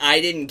when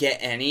I didn't get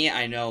any,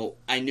 I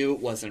knew it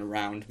wasn't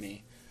around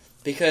me.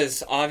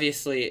 Because,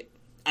 obviously,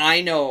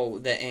 I know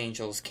that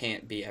angels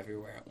can't be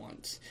everywhere at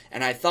once.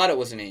 And I thought it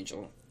was an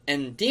angel.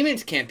 And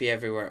demons can't be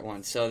everywhere at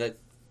once, so that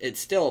it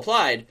still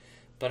applied,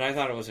 but I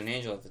thought it was an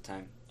angel at the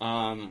time.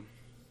 I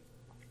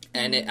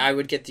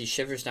would get these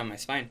shivers down my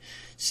spine.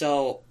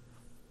 So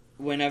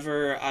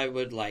whenever I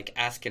would, like,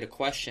 ask it a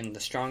question, the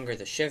stronger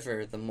the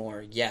shiver, the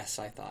more yes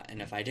I thought.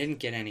 And if I didn't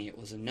get any, it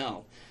was a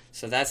no.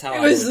 So that's how It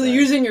I was would, like,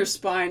 using your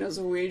spine as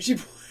a Ouija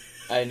board.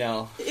 I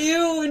know.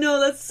 Ew, no,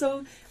 that's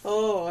so...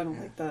 Oh, I don't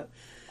like that.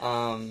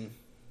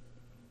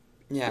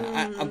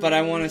 Yeah, but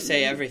I want to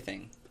say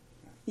everything.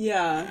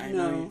 Yeah, I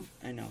no.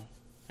 know.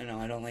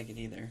 I don't like it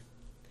either.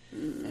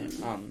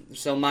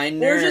 So my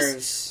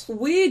nerves...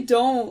 We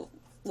don't,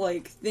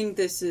 like, think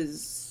this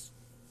is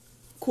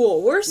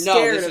cool. We're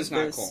scared of this.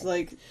 No, this is not cool.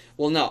 Like,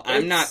 well, no,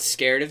 I'm not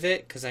scared of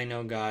it, because I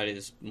know God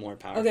is more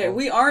powerful. okay,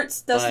 we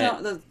aren't... That's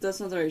not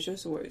the right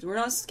choice of words. We're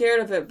not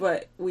scared of it,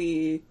 but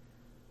we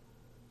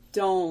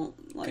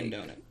don't, like...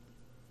 condone it.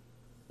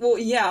 Well,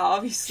 yeah,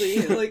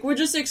 obviously. Like, we're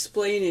just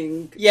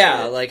explaining...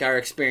 Yeah, like, our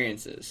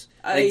experiences.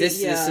 Like,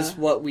 this is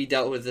what we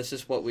dealt with. This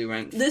is what we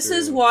went through. This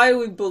is why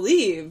we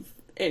believe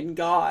in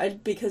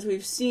God, because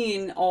we've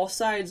seen all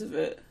sides of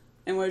it.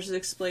 And we're just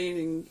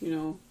explaining, you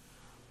know,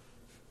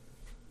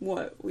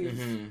 what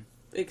we've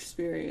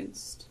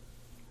experienced.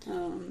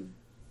 And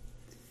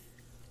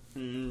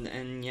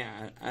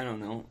yeah, I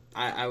don't know.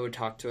 I would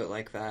talk to it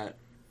like that.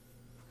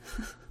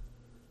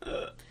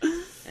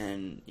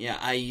 And yeah,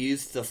 I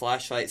used the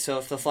flashlight. So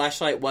if the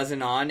flashlight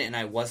wasn't on and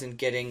I wasn't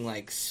getting,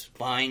 like,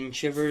 spine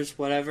shivers,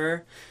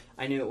 whatever,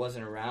 I knew it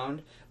wasn't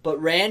around.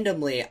 But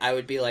randomly, I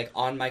would be, like,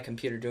 on my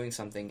computer doing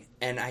something,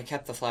 and I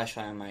kept the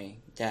flashlight on my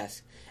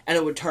desk, and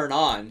it would turn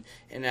on,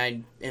 and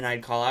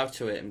I'd call out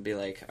to it and be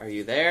like, "Are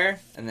you there?"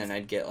 And then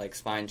I'd get, like,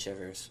 spine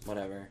shivers,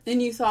 whatever.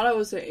 And you thought it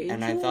was an angel?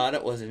 And I thought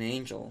it was an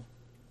angel.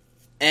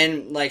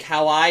 And, like,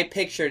 how I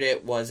pictured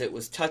it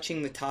was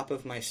touching the top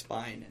of my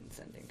spine and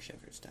sending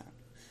shivers down.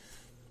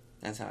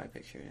 That's how I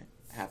pictured it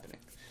happening.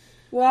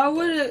 Why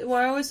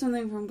would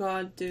something from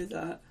God do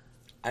that?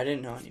 I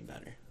didn't know any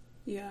better.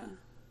 Yeah.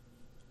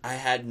 I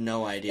had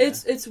no idea.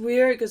 It's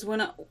weird because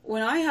when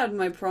I had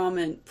my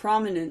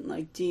prominent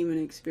like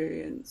demon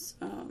experience,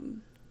 I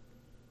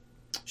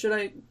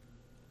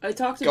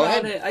talked Go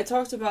about ahead. it. I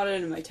talked about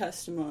it in my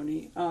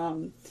testimony.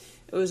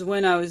 It was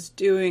when I was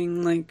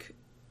doing like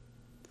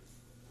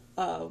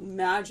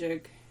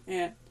magic,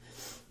 and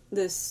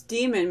this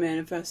demon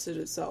manifested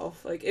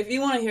itself. Like, if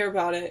you want to hear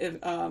about it,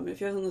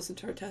 if you haven't listened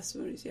to our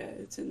testimonies yet,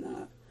 it's in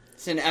that.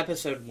 It's in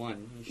episode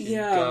 1. You should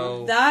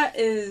go that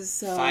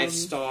is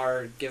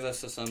 5-star. Give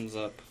us a thumbs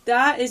up.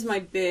 That is my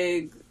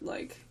big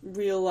like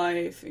real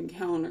life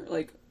encounter,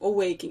 like a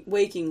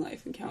waking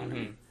life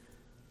encounter.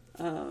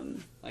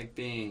 Like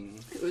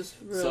being it was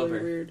really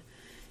sober. weird.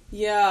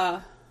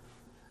 Yeah.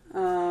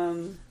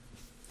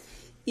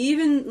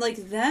 Even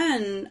like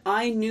then,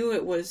 I knew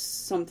it was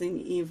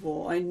something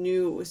evil. I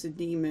knew it was a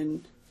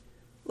demon.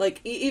 Like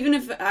even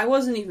if I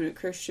wasn't even a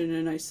Christian,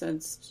 and I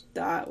sensed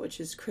that, which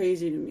is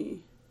crazy to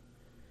me.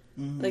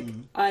 Like,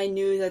 I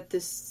knew that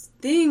this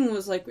thing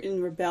was, like,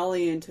 in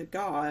rebellion to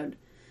God.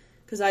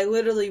 Because I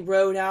literally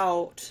wrote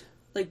out,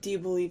 like, do you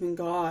believe in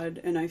God?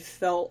 And I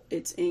felt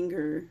its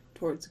anger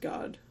towards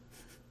God.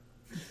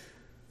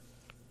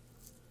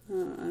 I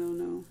don't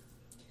know.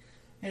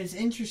 And it's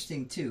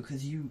interesting, too,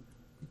 because you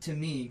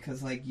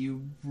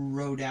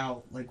wrote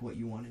out, like, what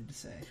you wanted to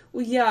say.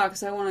 Well, yeah,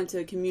 because I wanted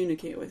to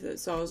communicate with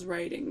it, so I was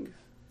writing.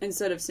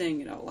 Instead of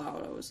saying it out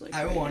loud, I was, like,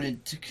 I writing.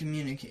 wanted to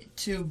communicate,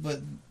 too, but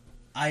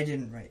I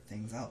didn't write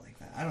things out like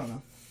that. I don't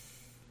know.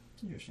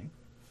 It's interesting.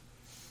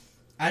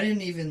 That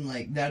didn't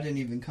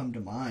even come to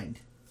mind.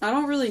 I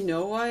don't really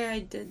know why I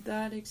did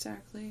that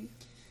exactly.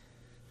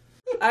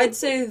 I'd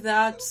say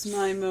that's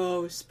my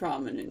most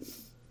prominent,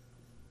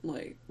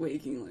 like,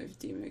 waking life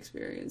demon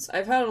experience.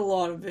 I've had a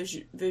lot of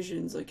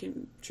visions, like,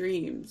 in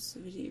dreams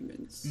of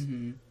demons.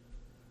 Mm-hmm.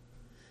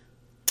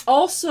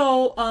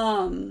 Also,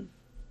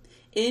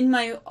 in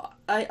my,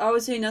 I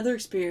would say another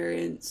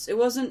experience, it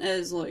wasn't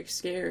as, like,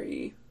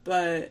 scary,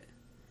 but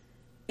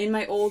in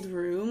my old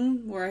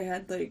room, where I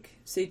had, like,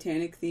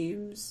 satanic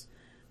themes,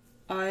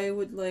 I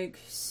would, like,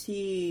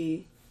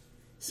 see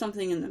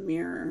something in the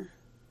mirror.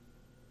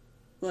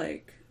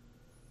 Like,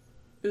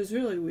 it was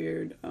really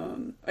weird.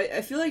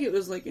 I feel like it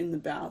was, like, in the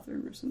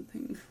bathroom or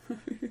something.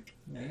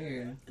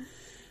 Yeah.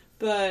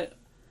 But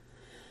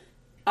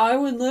I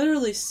would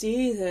literally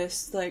see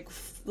this, like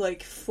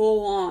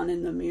full on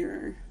in the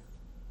mirror.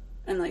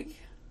 And, like,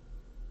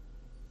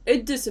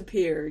 it'd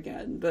disappear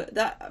again. But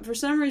that, for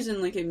some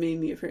reason, like, it made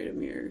me afraid of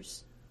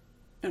mirrors.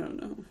 I don't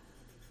know.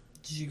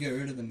 Did you get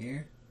rid of the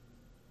mirror?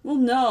 Well,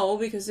 no,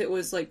 because it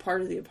was, like,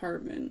 part of the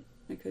apartment.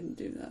 I couldn't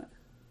do that.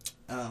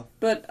 Oh.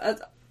 But,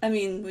 I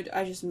mean,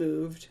 I just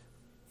moved.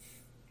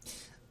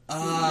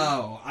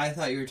 Oh, I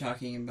thought you were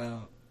talking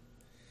about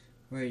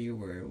where you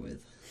were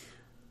with...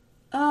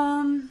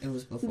 It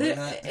was before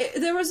that?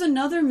 There was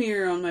another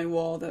mirror on my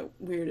wall that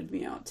weirded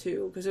me out,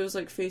 too, because it was,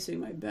 like, facing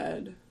my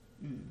bed.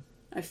 Mm.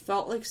 I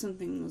felt like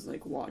something was,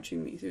 like,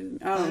 watching me through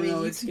the... I don't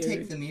know, you can scary.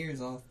 take the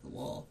mirrors off the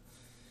wall.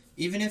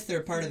 Even if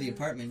they're part of the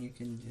apartment, you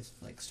can just,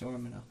 like, store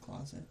them in a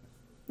closet.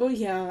 Well,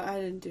 yeah, I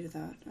didn't do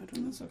that. I don't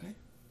know. That's okay.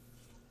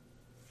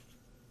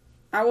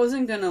 I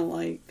wasn't gonna,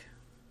 like,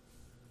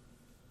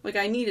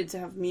 I needed to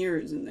have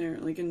mirrors in there,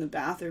 like, in the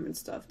bathroom and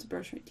stuff to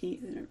brush my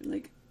teeth and everything.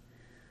 Like,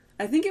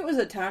 I think it was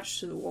attached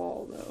to the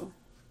wall, though.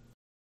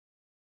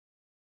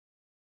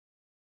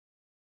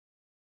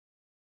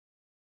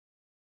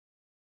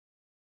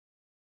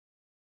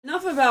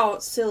 Enough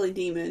about silly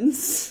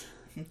demons.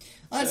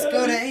 Let's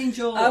go to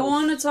angels. I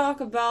want to talk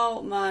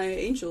about my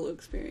angel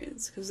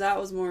experience, because that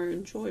was more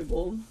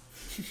enjoyable.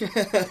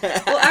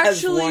 Well,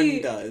 actually-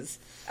 as one does.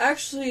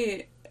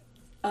 Actually,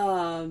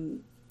 I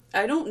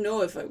don't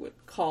know if I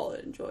would call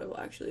it enjoyable,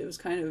 actually. It was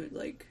kind of,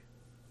 like,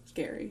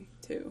 scary,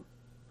 too.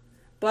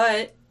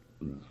 But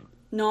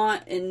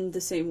not in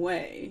the same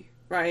way,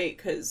 right?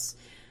 Because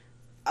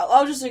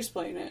I'll just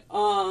explain it.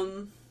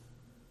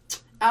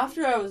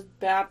 After I was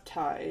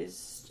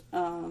baptized,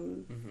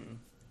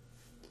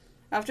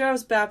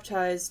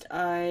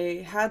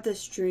 I had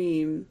this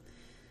dream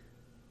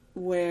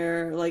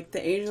where, like,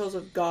 the angels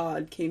of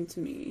God came to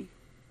me.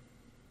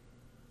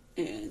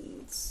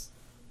 And,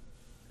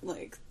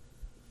 like,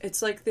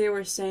 it's like they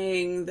were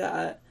saying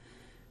that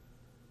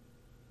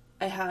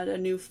I had a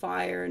new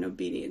fire and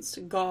obedience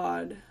to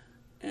God.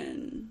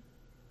 And,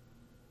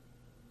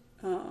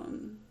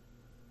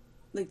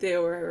 like, they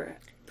were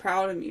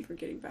proud of me for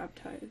getting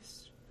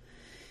baptized.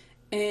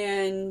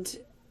 And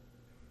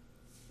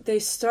they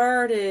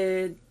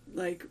started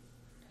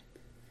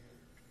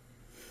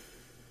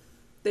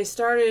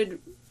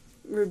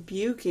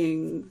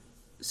rebuking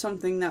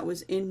something that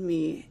was in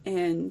me,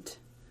 and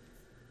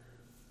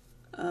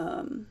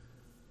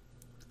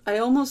I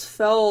almost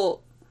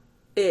felt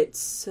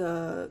its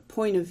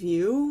point of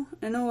view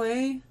in a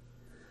way.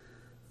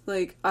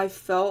 Like, I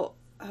felt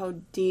how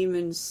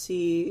demons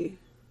see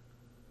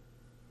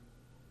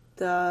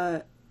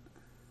that.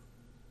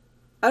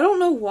 I don't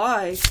know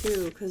why,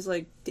 too, because,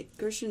 like,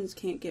 Christians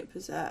can't get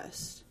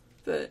possessed,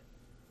 but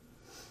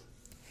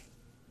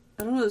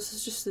I don't know, this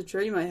is just the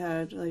dream I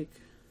had. Like,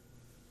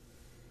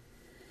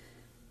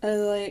 I,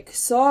 like,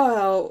 saw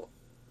how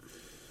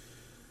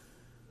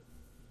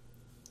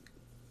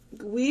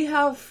we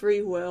have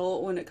free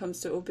will when it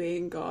comes to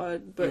obeying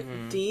God, but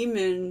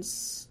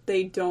demons,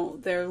 they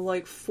don't. They're,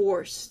 like,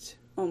 forced,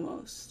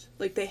 almost.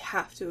 Like, they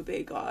have to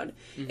obey God.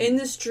 In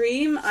this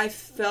dream, I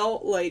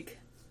felt, like,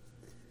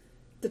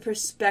 the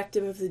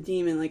perspective of the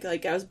demon,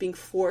 like I was being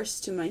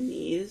forced to my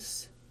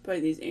knees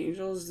by these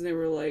angels, and they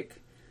were like,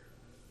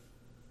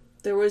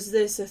 there was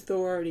this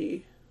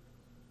authority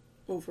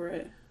over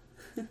it.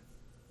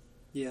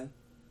 Yeah.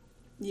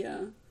 Yeah.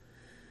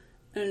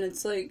 And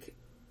it's like,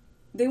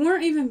 they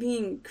weren't even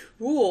being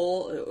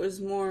cruel, it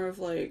was more of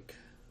like,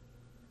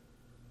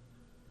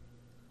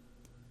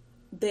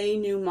 they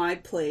knew my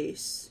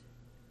place,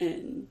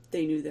 and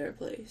they knew their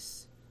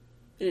place.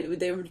 And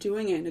they were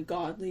doing it in a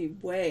godly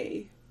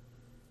way.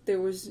 It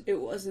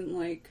wasn't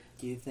like...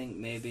 Do you think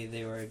maybe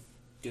they were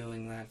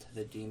doing that to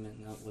the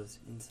demon that was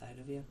inside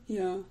of you?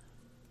 Yeah.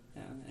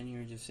 Yeah, and you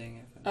were just seeing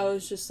it. I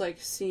was just,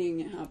 like, seeing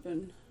it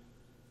happen.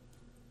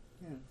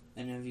 Yeah.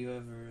 And have you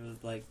ever,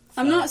 like...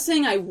 I'm not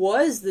saying I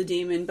was the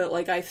demon, but,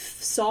 like, I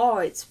saw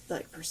its,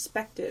 like,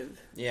 perspective.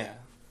 Yeah.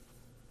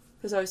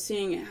 Because I was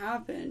seeing it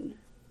happen.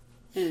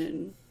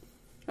 And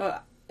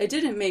it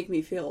didn't make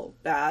me feel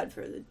bad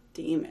for the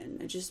demon.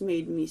 It just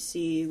made me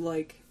see,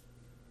 like...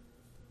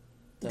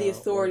 the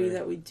authority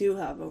that we do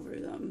have over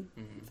them.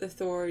 Mm-hmm. The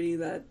authority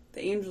that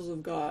the angels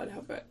of God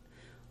have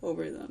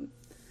over them.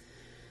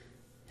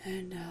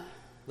 And,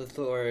 the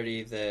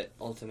authority that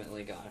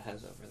ultimately God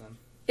has over them.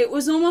 It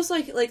was almost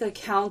like a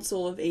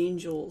council of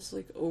angels,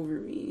 like, over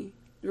me,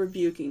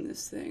 rebuking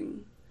this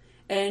thing.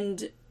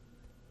 And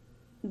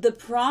the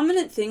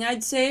prominent thing,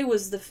 I'd say,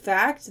 was the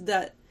fact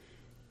that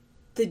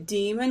the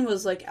demon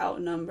was, like,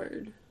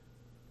 outnumbered.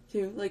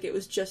 Too. Like, it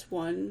was just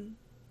one.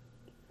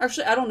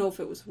 Actually, I don't know if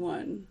it was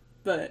one.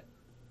 But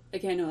I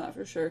can't know that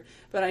for sure.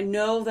 But I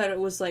know that it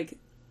was, like,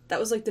 that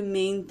was, like, the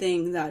main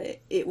thing,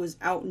 that it was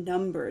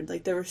outnumbered.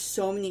 Like, there were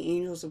so many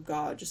angels of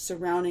God just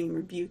surrounding and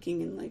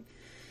rebuking and, like,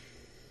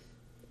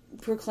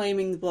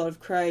 proclaiming the blood of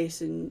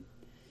Christ and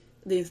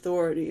the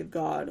authority of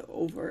God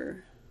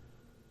over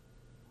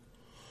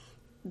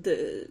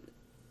the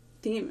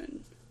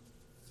demon.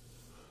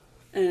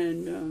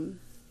 And,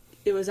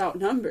 it was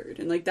outnumbered.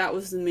 And, like, that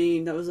was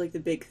like, the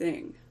big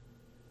thing.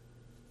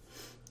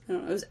 I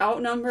don't know, it was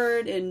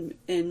outnumbered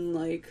in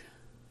like,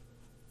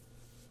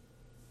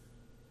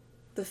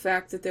 the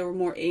fact that there were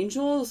more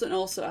angels, and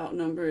also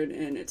outnumbered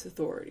in its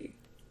authority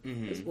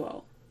as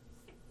well.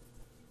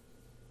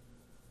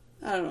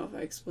 I don't know if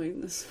I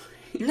explained this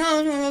right.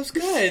 No, that's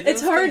good.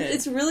 It's hard. Good.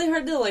 It's really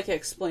hard to, like,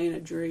 explain a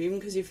dream,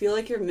 because you feel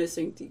like you're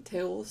missing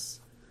details.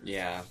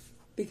 Yeah.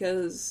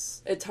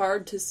 Because it's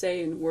hard to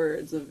say in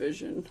words a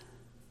vision.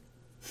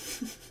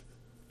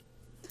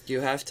 You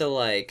have to,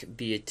 like,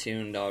 be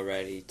attuned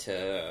already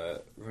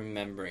to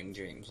remembering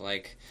dreams.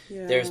 Like,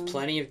 There's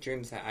plenty of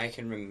dreams that I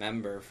can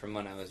remember from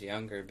when I was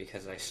younger,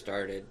 because I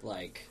started,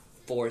 like,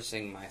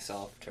 forcing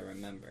myself to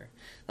remember.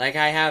 Like,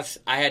 I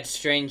had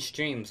strange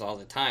dreams all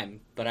the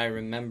time, but I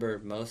remember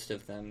most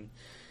of them,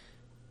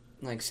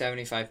 like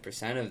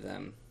 75% of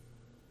them,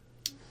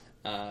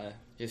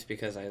 just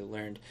because I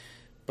learned.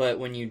 But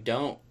when you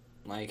don't,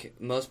 like,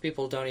 most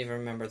people don't even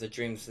remember the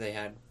dreams they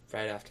had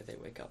right after they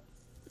wake up.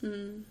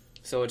 Mm.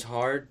 So it's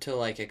hard to,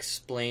 like,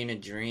 explain a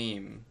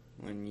dream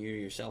when you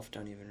yourself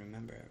don't even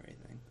remember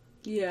everything.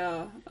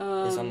 Yeah.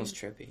 It's almost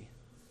trippy.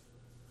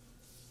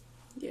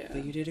 Yeah.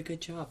 But you did a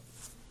good job.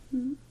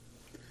 Mm-hmm.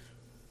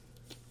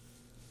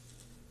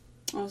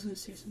 I was going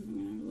to say something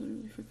and I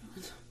literally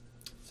forgot.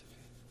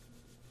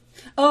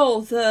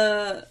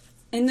 Oh,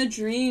 in the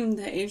dream,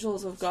 the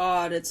angels of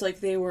God, it's like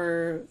they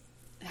were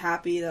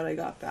happy that I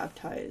got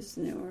baptized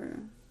and they were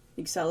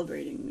like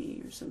celebrating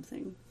me or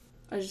something.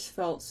 I just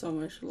felt so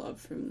much love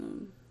from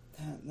them.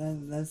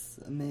 That's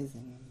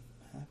amazing.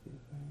 I'm happy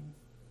for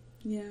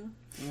you. Yeah.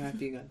 I'm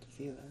happy you got to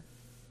see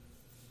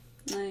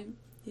that.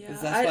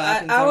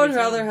 I would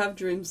rather have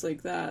dreams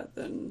like that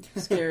than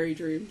scary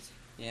dreams.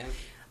 Yeah.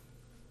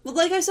 Well,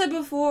 like I said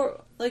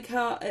before, like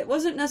how it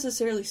wasn't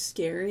necessarily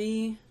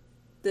scary,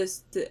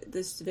 this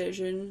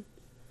vision,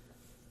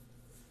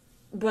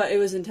 but it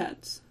was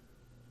intense.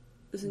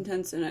 It was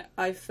intense, and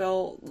I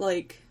felt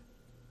like,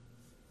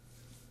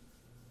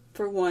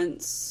 for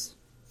once,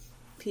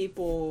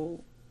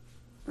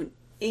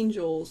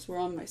 angels were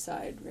on my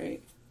side,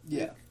 right?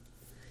 Yeah.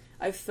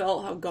 I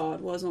felt how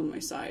God was on my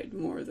side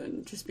more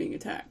than just being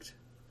attacked.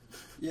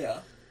 Yeah.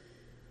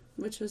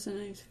 Which was a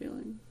nice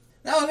feeling.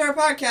 That was our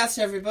podcast,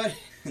 everybody.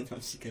 No, I'm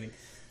just kidding.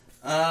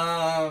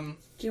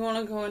 Do you want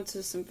to go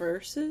into some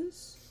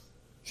verses?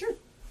 Sure.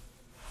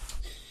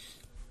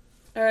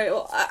 Alright,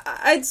 well,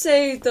 I'd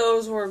say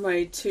those were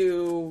my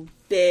two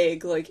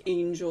big, like,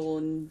 angel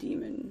and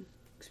demon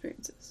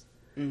experiences.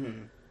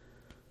 Mm-hmm.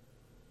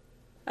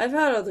 I've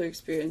had other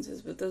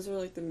experiences, but those were,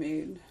 like, the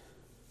main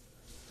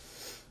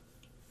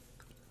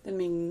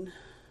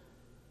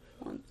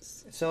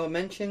ones. So it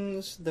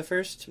mentions, the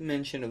first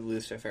mention of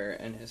Lucifer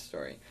and his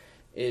story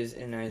is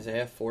in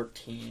Isaiah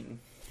 14.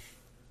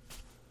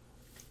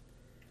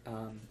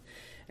 And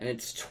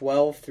it's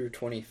 12 through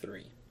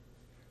 23.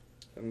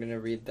 I'm going to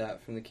read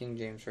that from the King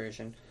James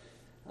Version.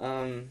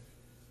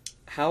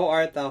 How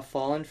art thou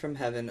fallen from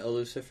heaven, O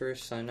Lucifer,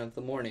 son of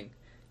the morning?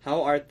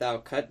 How art thou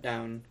cut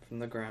down from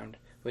the ground,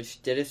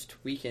 which didst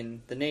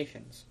weaken the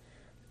nations?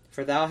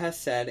 For thou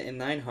hast said in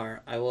thine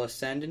heart, I will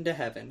ascend into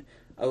heaven,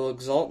 I will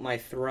exalt my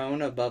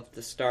throne above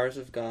the stars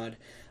of God,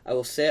 I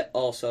will sit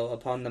also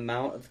upon the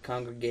mount of the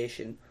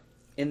congregation,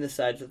 in the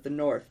sides of the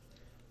north.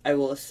 I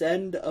will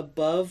ascend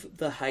above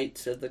the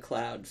heights of the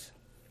clouds.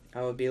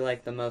 I will be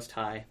like the Most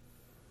High.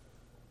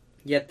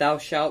 Yet thou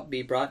shalt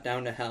be brought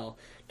down to hell,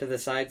 to the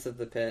sides of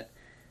the pit.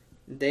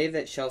 They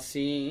that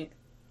see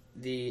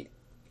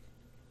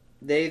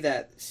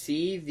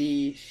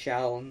thee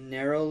shall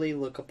narrowly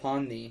look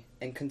upon thee,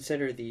 and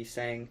consider thee,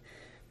 saying,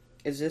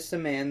 Is this the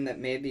man that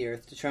made the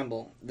earth to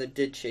tremble, that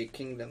did shake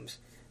kingdoms,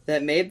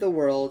 that made the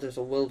world as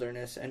a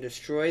wilderness, and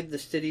destroyed the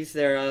cities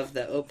thereof,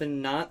 that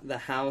opened not the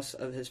house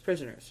of his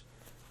prisoners?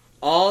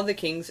 All the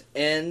kings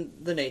and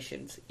the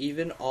nations,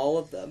 even all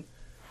of them,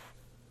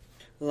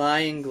 lie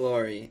in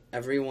glory,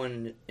 every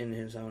one in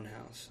his own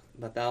house.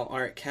 But thou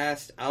art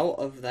cast out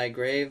of thy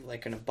grave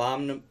like an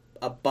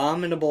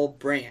abominable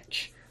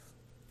branch,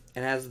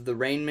 and as the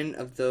raiment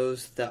of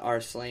those that are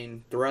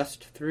slain,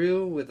 thrust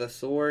through with a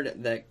sword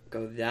that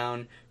go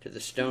down to the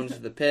stones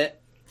of the pit,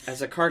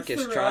 as a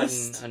carcass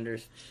trodden under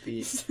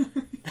feet.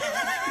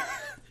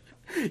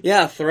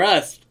 Yeah,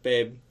 thrust,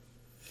 babe.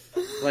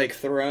 Like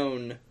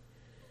thrown.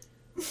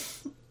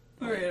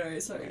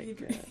 Alright, sorry.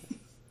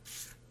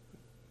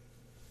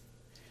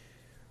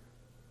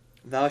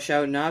 Thou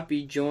shalt not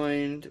be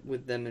joined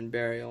with them in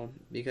burial,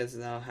 because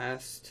thou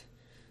hast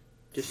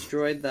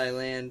destroyed thy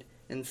land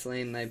and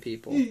slain thy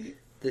people.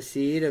 The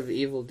seed of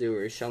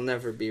evildoers shall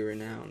never be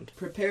renowned.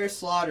 Prepare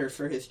slaughter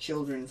for his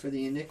children for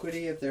the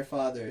iniquity of their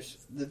fathers,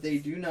 that they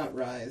do not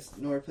rise,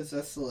 nor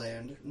possess the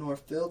land, nor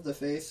fill the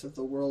face of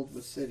the world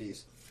with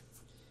cities.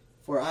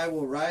 For I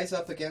will rise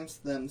up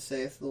against them,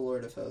 saith the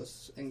Lord of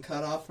hosts, and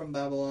cut off from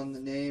Babylon the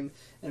name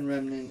and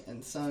remnant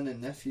and son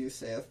and nephew,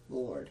 saith the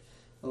Lord.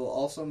 I will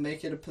also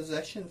make it a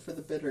possession for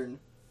the bittern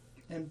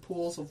and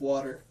pools of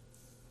water.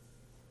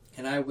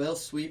 And I will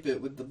sweep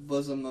it with the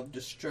bosom of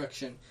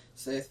destruction,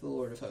 saith the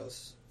Lord of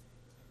hosts.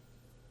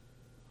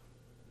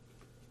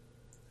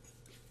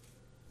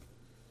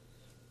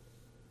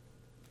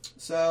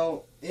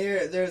 So,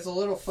 here, there's a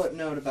little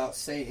footnote about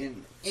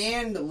Satan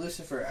and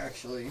Lucifer,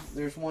 actually.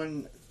 There's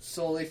one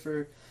solely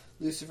for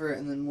Lucifer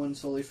and then one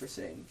solely for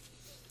Satan.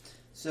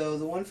 So,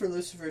 the one for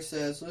Lucifer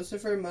says,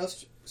 Lucifer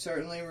most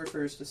certainly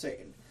refers to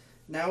Satan.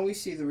 Now we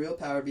see the real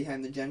power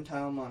behind the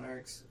Gentile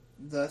monarchs.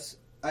 Thus,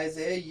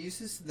 Isaiah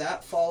uses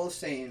that fall of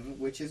Satan,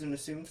 which is an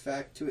assumed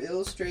fact, to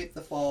illustrate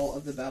the fall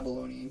of the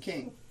Babylonian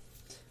king.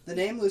 The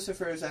name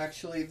Lucifer is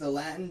actually the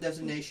Latin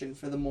designation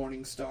for the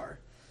morning star,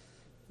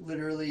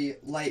 literally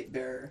light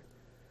bearer.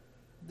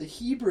 The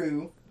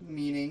Hebrew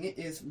meaning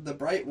is the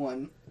bright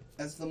one,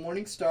 as the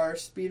morning star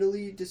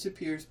speedily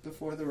disappears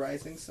before the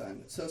rising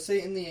sun. So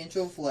Satan, the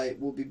angel of light,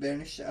 will be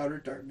banished to outer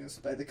darkness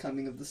by the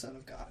coming of the Son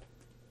of God.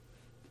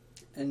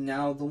 And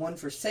now the one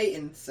for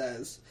Satan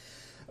says,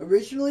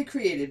 originally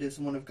created as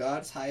one of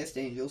God's highest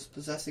angels,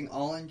 possessing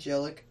all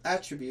angelic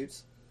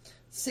attributes,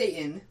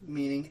 Satan,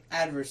 meaning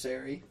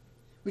adversary,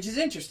 Which is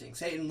interesting.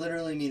 Satan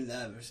literally means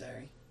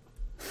adversary.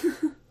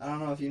 I don't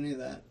know if you knew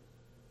that.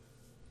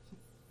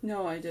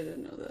 No, I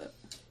didn't know that.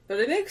 But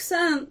it makes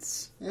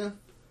sense. Yeah,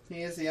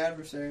 he is the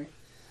adversary.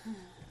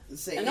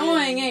 Satan,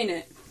 Annoying, ain't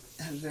it?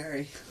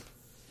 Very.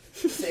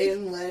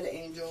 Satan led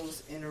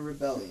angels in a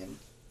rebellion.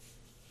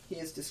 He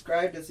is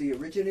described as the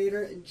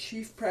originator and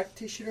chief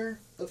practitioner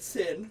of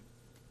sin.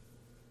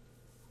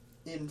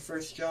 In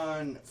 1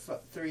 John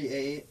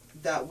 3:8,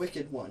 that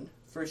wicked one.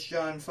 1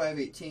 John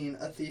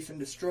 5:18, a thief and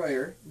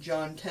destroyer.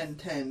 John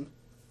 10:10,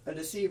 a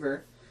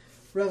deceiver.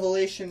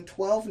 Revelation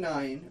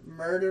 12:9,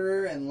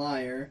 murderer and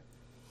liar.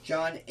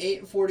 John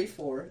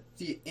 8:44,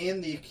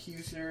 the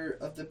accuser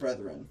of the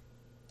brethren.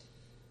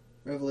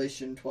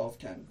 Revelation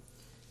 12:10.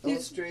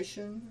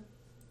 Illustration.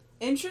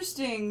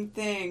 Interesting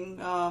thing,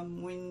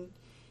 when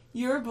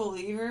you're a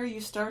believer,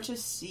 you start to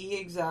see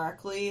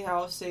exactly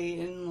how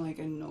Satan, like,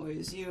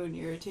 annoys you and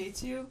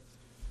irritates you.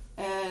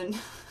 And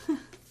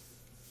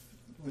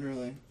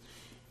Literally.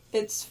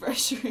 it's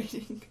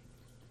frustrating.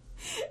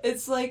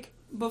 It's like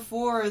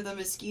before the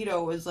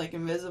mosquito was, like,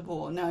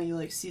 invisible, and now you,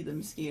 like, see the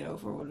mosquito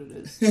for what it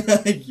is.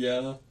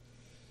 Yeah.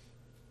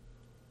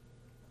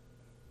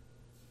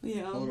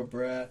 Yeah. A little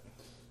brat.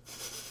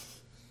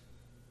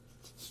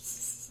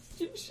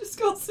 You just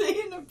call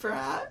Satan a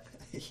brat?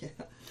 Yeah.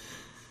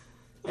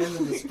 And the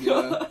Oh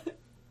mosquito. my God.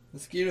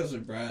 Mosquitoes are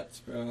brats,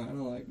 bro. I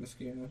don't like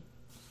mosquitoes.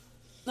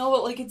 No,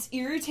 but, like, it's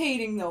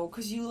irritating, though,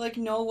 because you, like,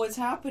 know what's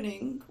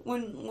happening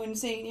when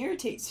Satan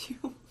irritates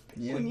you.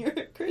 Yeah. When you're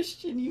a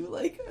Christian, you,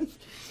 like...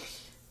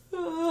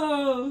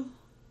 Oh.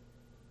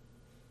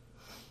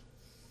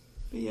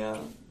 Yeah.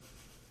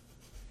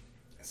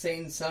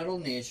 Satan's subtle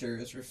nature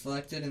is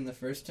reflected in the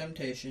first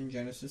temptation,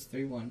 Genesis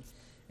 3:1,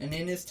 and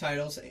in his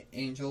titles,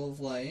 Angel of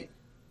Light,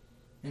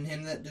 and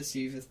him that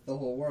deceiveth the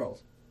whole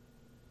world,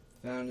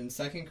 found in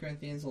 2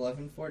 Corinthians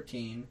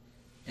 11:14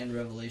 and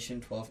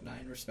Revelation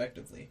 12:9,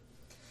 respectively.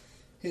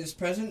 His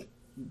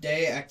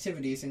present-day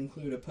activities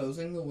include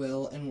opposing the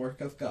will and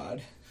work of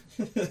God.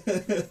 What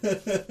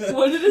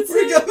did it say?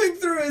 We're going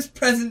through his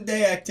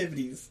present-day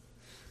activities.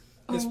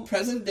 His Oh.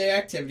 present-day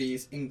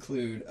activities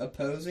include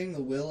opposing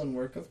the will and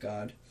work of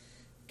God,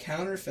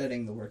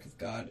 counterfeiting the work of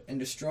God, and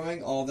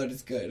destroying all that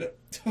is good.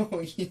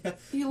 Oh, yeah.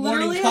 He Morning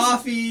literally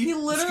coffee. He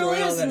literally destroy all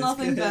has that is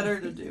nothing good.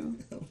 better to do.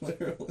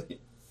 Literally.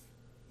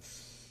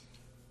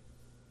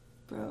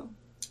 Bro.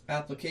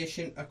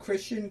 Application. A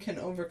Christian can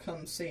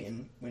overcome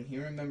Satan when he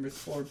remembers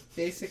 4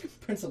 basic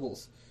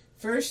principles.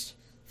 First,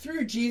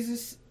 through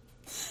Jesus...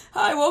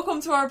 Hi, welcome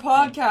to our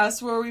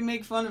podcast where we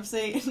make fun of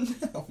Satan.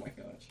 Oh my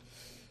gosh.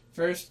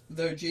 First,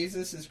 though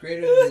Jesus is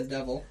greater than the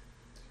devil,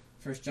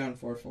 1 John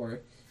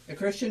 4:4, a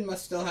Christian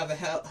must still have a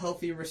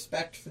healthy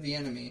respect for the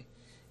enemy.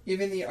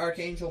 Even the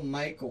Archangel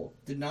Michael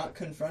did not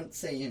confront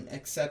Satan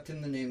except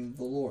in the name of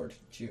the Lord,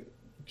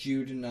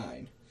 Jude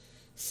 9.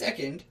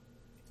 Second,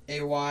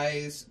 a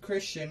wise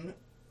Christian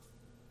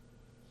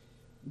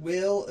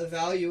will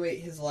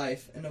evaluate his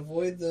life and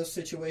avoid those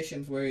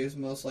situations where he is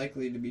most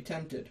likely to be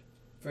tempted,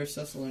 1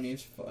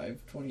 Thessalonians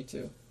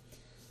 5:22.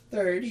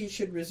 Third, he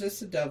should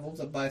resist the devil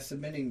by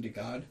submitting to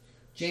God,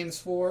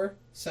 James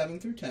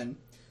 4:7-10.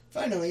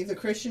 Finally, the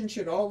Christian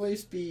should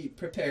always be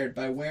prepared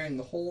by wearing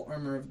the whole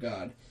armor of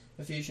God,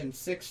 Ephesians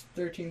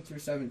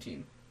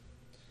 6:13-17.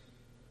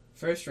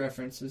 First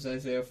reference is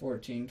Isaiah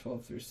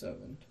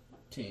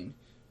 14:12-17.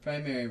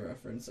 Primary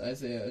reference,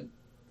 Isaiah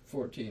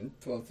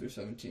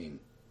 14:12-17.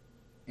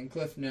 And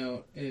cliff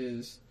note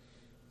is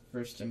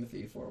 1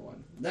 Timothy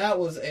 4:1. That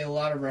was a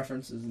lot of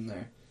references in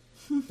there.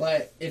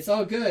 But it's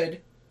all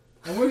good.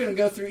 And we're going to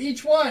go through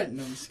each one.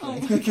 No, I'm just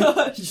kidding. Oh my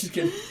gosh. Just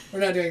kidding.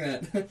 We're not doing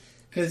that.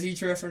 Because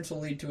each reference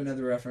will lead to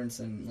another reference,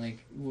 and,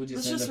 like, we'll just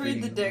Let's end just up read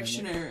reading the Bible.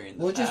 dictionary in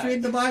the We'll just back.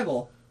 read the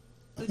Bible.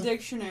 The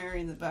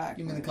dictionary in the back.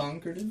 You mean the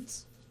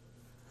concordance?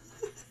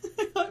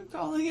 I'm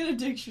calling it a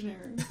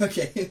dictionary.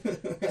 Okay.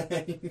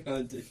 You call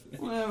it dictionary.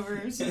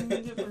 Whatever,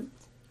 something different.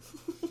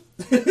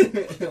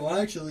 Well,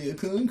 actually, a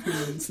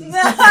concordance is...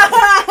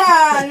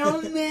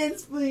 Don't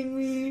mansplain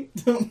me.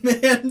 Don't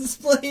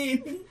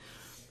mansplain.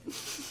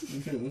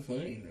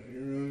 Fine.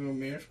 You're not gonna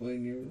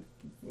mansplain you.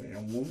 I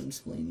won't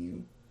explain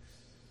you.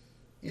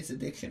 It's a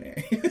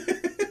dictionary. I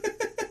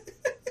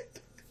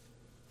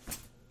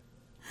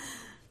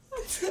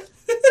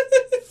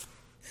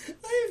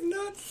have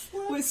not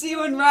slept. We see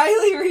when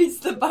Riley reads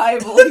the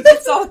Bible, he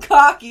gets all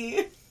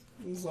cocky.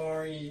 I'm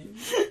sorry.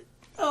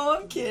 Oh,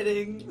 I'm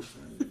kidding.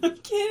 I'm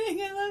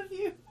kidding, I love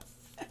you.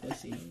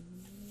 Pussy.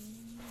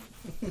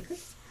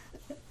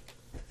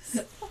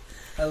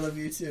 I love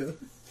you too.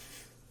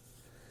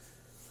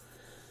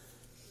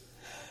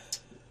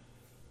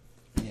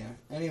 Yeah.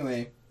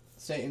 Anyway,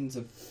 Satan's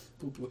a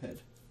poo-poo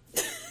head.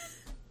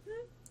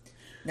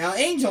 Now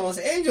angels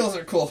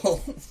are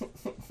cool.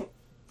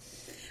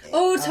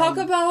 Oh, talk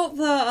about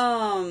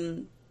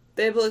the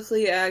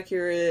biblically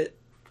accurate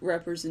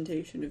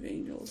representation of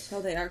angels.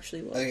 How they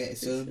actually look. Okay,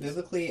 so the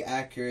biblically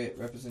accurate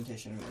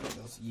representation of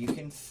angels. You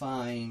can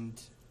find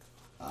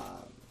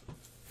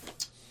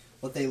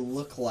what they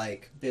look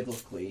like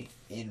biblically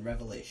in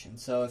Revelation.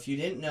 So if you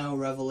didn't know,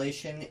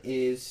 Revelation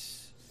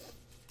is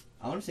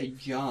I want to say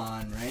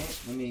John, right?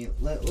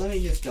 Let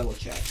me just double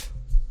check.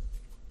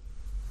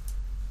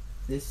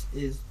 This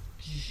is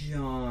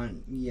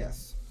John.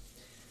 Yes.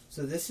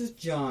 So this is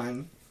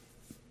John.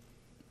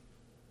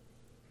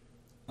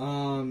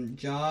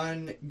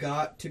 John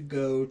got to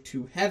go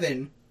to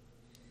heaven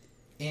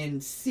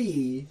and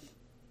see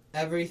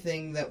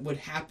everything that would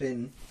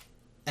happen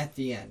at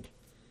the end.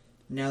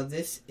 Now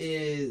this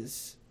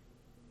is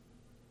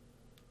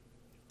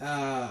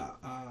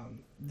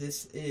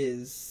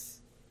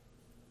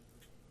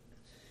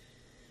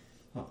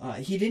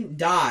he didn't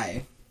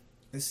die,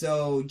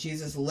 so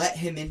Jesus let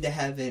him into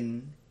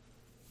heaven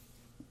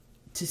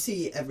to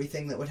see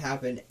everything that would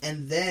happen,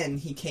 and then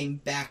he came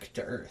back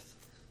to earth.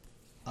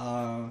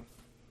 And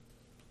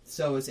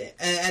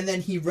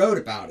then he wrote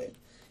about it.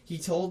 He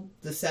told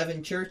the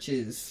 7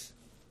 churches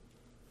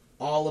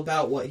all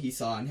about what he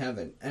saw in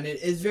heaven, and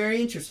it is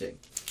very interesting.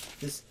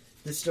 This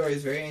story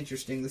is very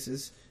interesting. This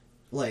is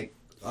like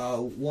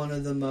one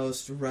of the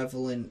most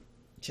relevant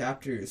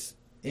chapters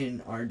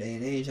in our day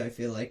and age, I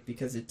feel like,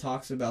 because it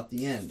talks about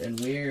the end, and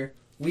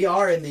we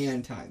are in the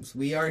end times.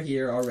 We are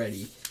here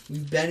already.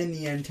 We've been in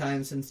the end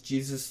times since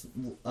Jesus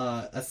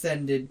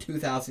ascended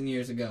 2,000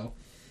 years ago,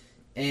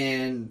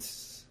 and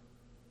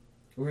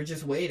we're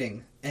just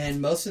waiting.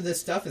 And most of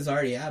this stuff has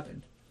already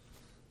happened.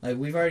 Like,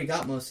 we've already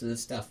got most of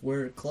this stuff.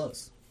 We're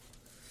close,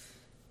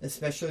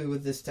 especially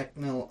with this tech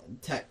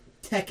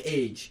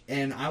age.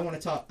 And I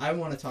want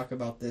to talk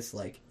about this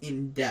like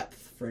in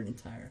depth for an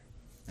entire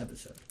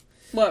episode.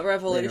 What,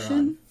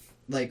 Revelation?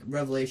 Like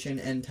Revelation,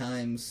 end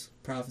times,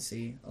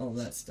 prophecy, all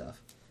that stuff.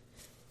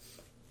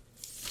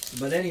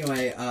 But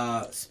anyway,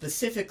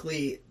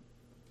 specifically,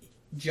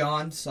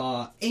 John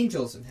saw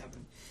angels in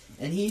heaven.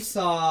 And he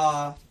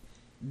saw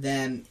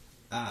them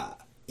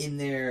in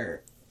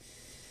their,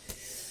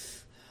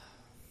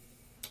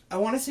 I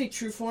want to say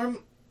true form.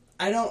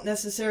 I don't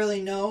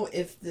necessarily know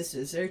if this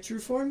is their true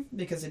form,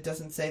 because it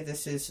doesn't say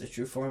this is the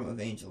true form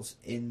of angels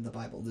in the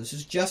Bible. This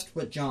is just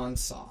what John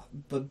saw.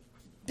 But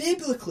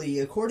biblically,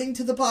 according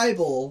to the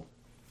Bible,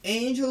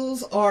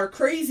 angels are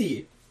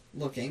crazy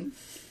looking.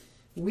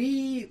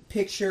 We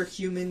picture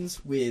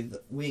humans with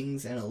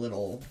wings and a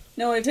little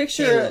No, I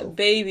picture halo.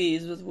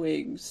 babies with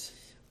wigs.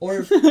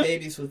 Or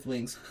babies with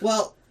wings.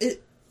 Well,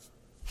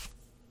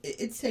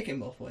 it's taken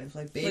both ways.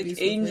 Like babies Like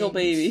with angel wings,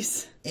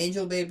 babies.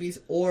 Angel babies,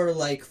 or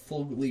like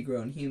fully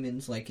grown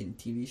humans, like in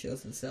TV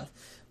shows and stuff.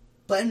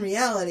 But in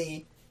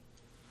reality,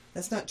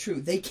 that's not true.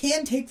 They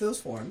can take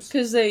those forms.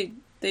 Because they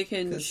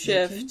can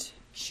shift.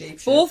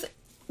 Shapeshift.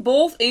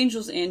 Both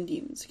angels and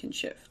demons can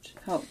shift.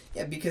 How?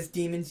 Yeah, because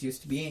demons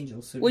used to be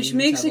angels. So Which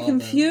demons makes have it all the-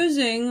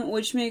 confusing,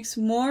 which makes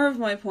more of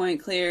my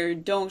point clear.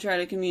 Don't try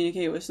to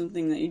communicate with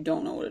something that you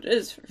don't know what it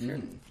is for sure.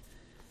 Mm.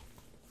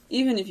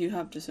 Even if you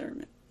have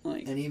discernment.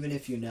 Like, And even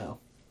if you know.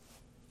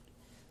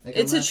 Like,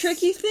 it's a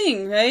tricky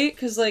thing, right?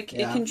 Because, like,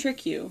 Yeah. it can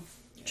trick you.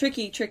 Yeah.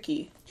 Tricky.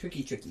 Tricky.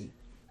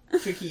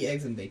 Tricky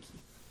eggs and bacon.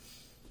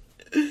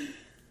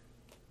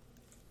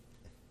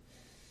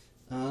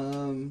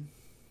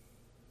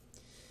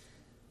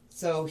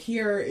 So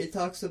here it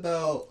talks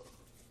about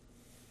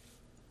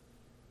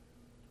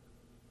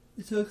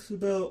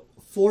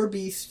 4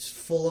 beasts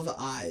full of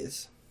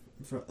eyes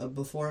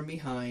before and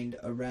behind,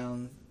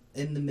 around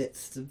in the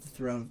midst of the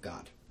throne of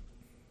God.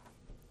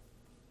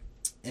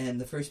 And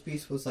the first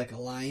beast was like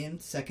a lion,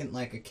 second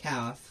like a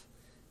calf.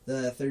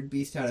 The third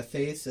beast had a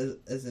face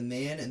as a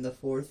man, and the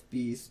fourth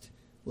beast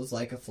was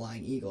like a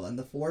flying eagle. And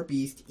the 4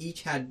 beasts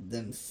each had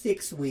them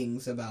 6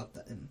 wings about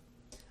him.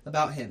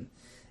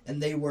 And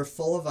they were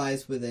full of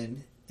eyes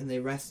within, and they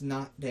rest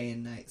not day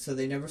and night. So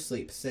they never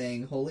sleep,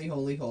 saying, Holy,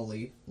 holy,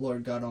 holy,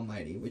 Lord God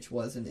Almighty, which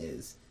was and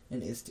is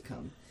to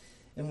come.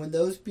 And when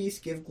those beasts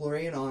give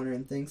glory and honor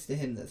and thanks to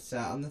him that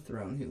sat on the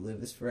throne, who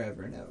lives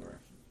forever and ever.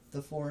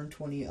 The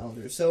 24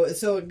 elders. So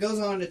it goes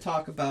on to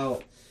talk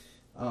about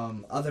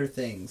other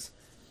things.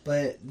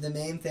 But the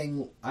main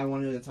thing I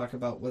wanted to talk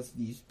about was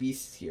these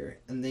beasts here.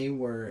 And they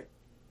were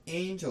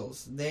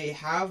angels. They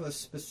have a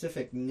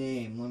specific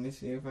name. Let me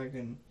see if I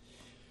can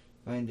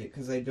find it,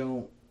 because I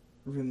don't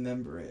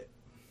remember it.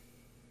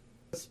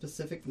 A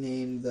specific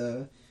name,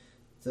 the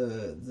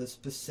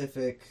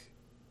specific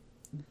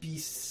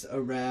beasts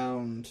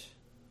around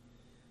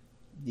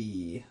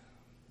the...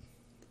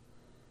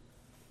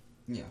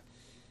 Yeah.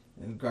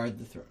 And guard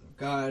the throne of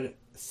God.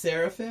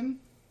 Seraphim?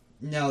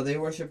 No, they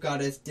worship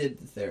God as did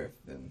the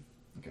seraphim.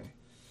 Okay.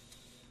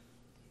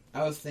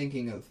 I was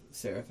thinking of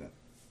seraphim.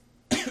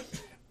 Okay,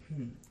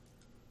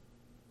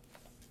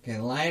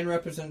 the lion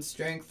represents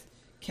strength,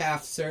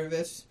 calf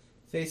service,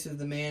 face of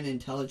the man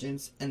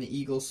intelligence, and the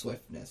eagle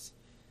swiftness.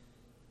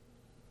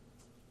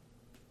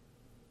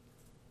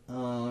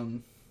 So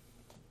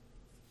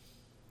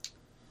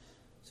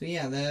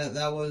yeah,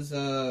 that was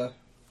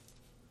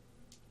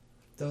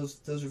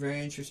those are very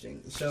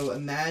interesting. So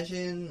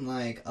imagine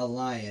like a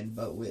lion,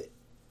 but with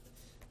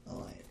a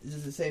lion.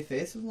 Does it say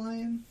face of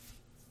lion?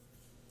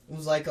 It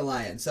was like a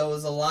lion. So it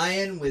was a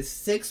lion with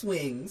 6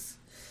 wings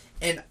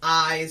and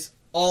eyes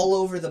all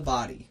over the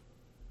body.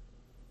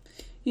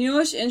 You know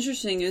what's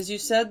interesting is you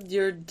said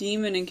your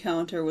demon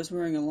encounter was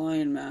wearing a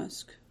lion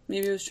mask.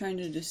 Maybe it was trying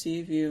to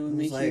deceive you and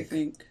make you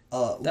think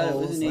that it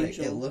was an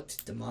angel. It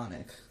looked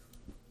demonic.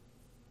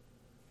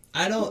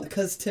 I don't,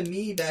 because to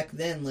me back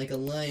then, like, a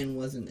lion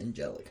wasn't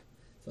angelic.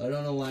 So I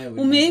don't know why it would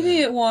Well, maybe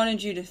it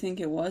wanted you to think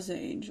it was an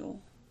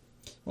angel.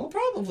 Well,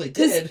 probably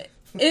did.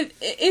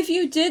 If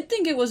you did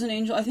think it was an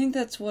angel, I think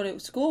that's what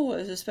its goal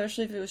was,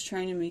 especially if it was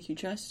trying to make you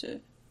trust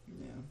it.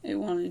 Yeah. It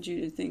wanted you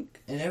to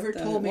think it never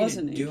told me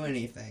to do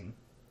anything.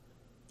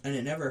 And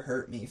it never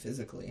hurt me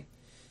physically.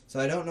 So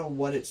I don't know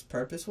what its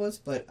purpose was,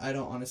 but I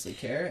don't honestly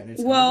care. And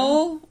its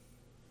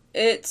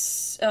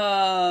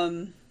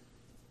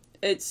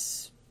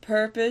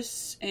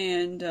purpose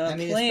and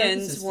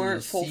plans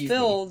weren't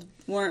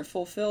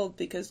fulfilled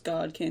because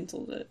God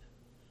canceled it.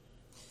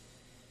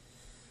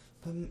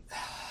 But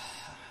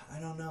I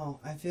don't know.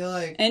 I feel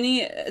like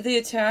the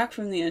attack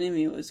from the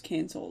enemy was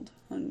canceled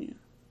on you.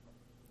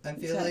 I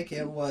feel like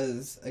it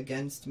was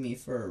against me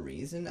for a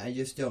reason. I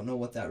just don't know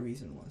what that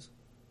reason was.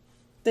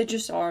 They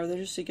just are. They're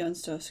just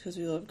against us because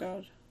we love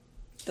God.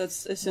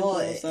 That's as simple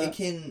as that.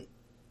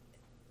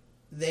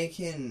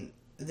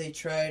 They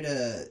try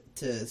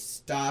to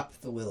stop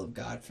the will of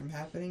God from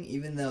happening,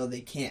 even though they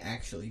can't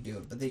actually do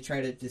it. But they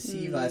try to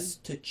deceive us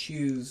to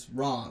choose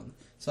wrong.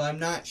 So I'm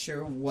not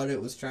sure what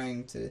it was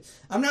trying to...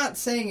 I'm not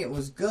saying it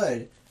was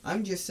good.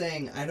 I'm just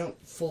saying I don't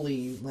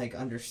fully,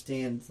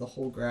 understand the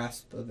whole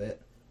grasp of it.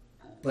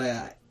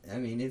 But, I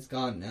mean, it's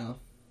gone now.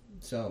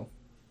 So,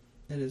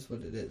 it is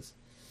what it is.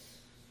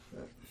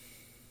 But.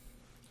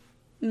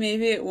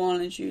 Maybe it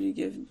wanted you to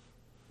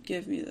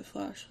give me the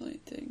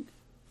flashlight thing.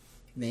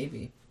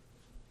 Maybe.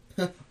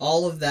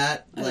 All of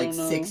that,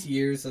 6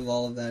 years of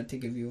all of that to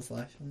give you a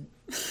flashlight.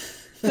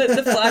 But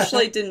the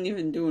flashlight didn't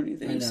even do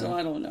anything, so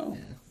I don't know.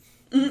 Yeah.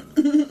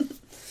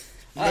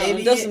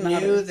 Maybe it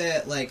knew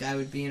that, I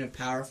would be in a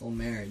powerful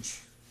marriage.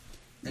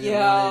 And it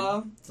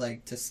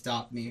wanted, to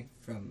stop me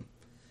from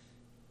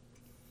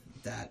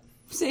that.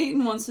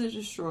 Satan wants to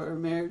destroy our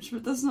marriage,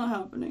 but that's not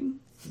happening.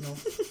 No.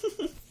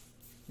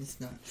 It's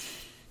not.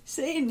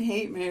 Satan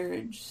hates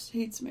marriage.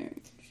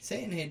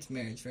 Satan hates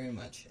marriage very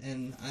much,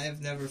 and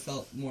I've never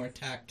felt more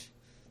attacked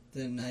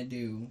than I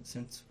do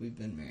since we've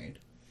been married.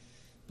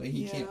 But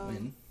he can't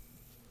win.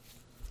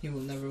 He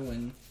will never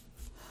win.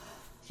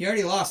 He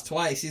already lost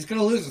twice. He's going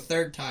to lose a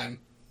third time.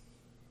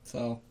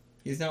 So,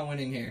 he's not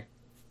winning here.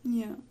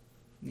 Yeah.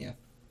 Yeah.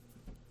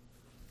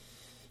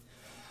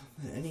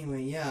 But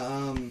anyway,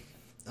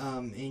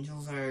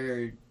 angels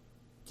are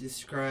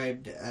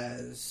described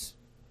as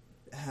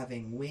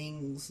having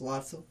wings,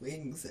 lots of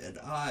wings and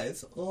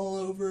eyes all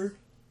over.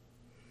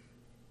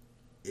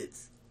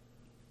 It's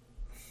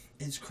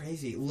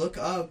crazy. Look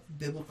up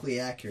biblically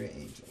accurate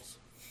angels,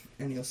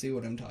 and you'll see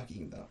what I'm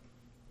talking about.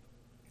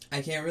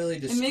 I can't really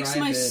describe it. It makes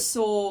my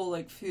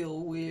soul, feel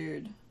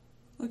weird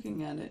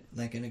looking at it.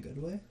 Like in a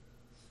good way?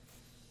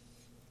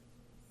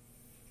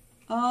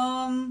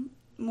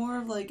 More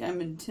of I'm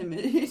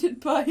intimidated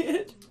by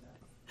it.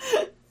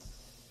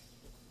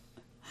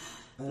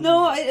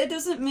 No, it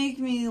doesn't make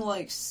me,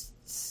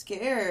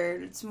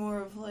 scared. It's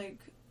more of,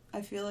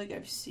 I feel like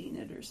I've seen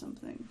it or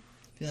something.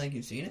 Feel like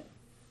you've seen it?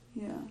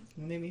 Yeah.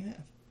 Well, maybe you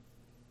have.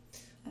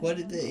 What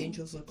did the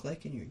angels look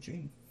like in your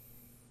dream?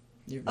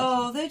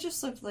 They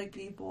just looked like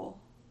people.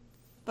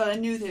 But I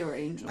knew they were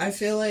angels. I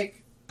feel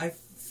like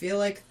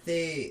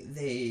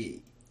they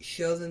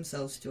show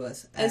themselves to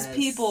us as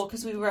people,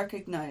 because we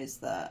recognize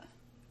that.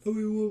 And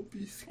we won't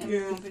be scared. And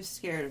we won't be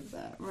scared of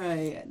that.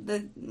 Right.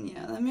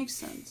 That makes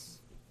sense.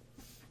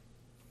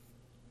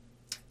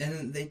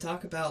 And they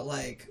talk about,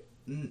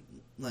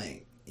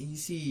 you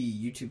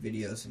see YouTube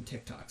videos and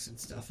TikToks and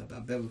stuff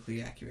about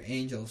biblically accurate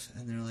angels,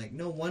 and they're like,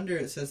 no wonder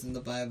it says in the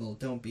Bible,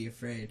 don't be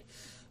afraid.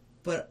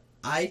 But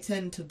I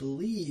tend to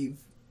believe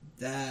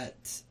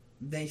that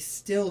they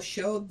still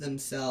showed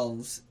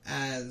themselves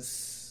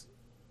as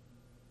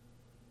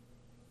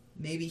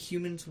maybe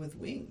humans with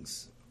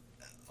wings,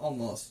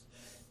 almost.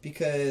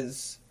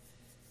 Because,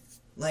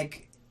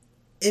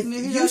 if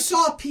you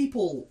saw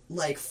people,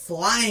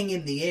 flying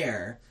in the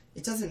air,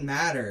 it doesn't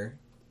matter,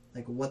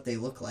 what they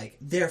look like.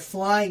 They're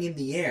flying in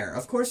the air.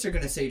 Of course they're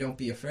going to say, don't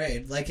be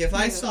afraid. If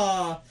I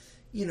saw,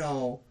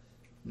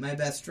 my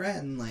best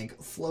friend,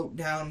 float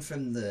down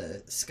from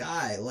the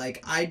sky,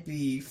 I'd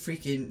be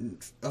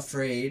freaking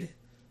afraid.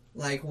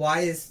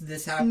 Why is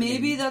this happening?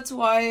 Maybe that's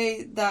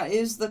why that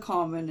is the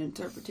common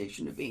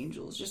interpretation of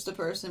angels, just a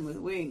person with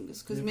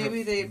wings. Because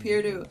maybe they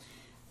appear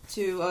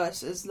to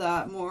us as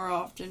that more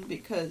often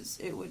because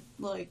it would,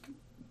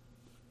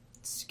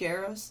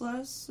 scare us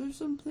less or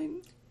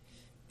something.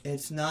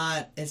 It's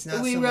not we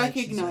so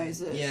recognize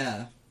it.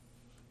 Yeah.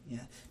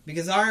 Yeah.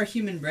 Because our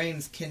human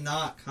brains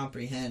cannot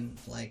comprehend,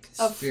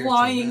 a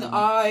flying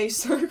eye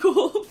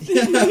circle.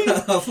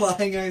 A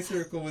flying eye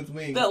circle with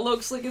wings. That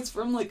looks like it's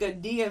from, a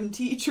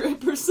DMT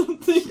trip or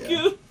something.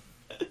 Yeah.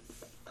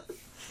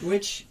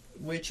 Which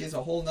is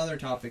a whole nother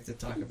topic to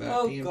talk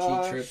about.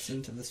 DMT trips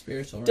into the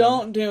spiritual realm.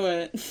 Don't do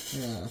it.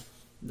 Yeah.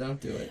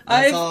 Don't do it.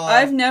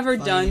 I've never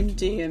done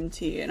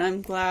DMT, and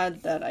I'm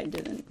glad that I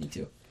didn't. Me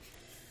too.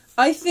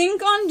 I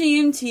think on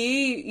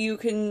DMT, you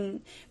can...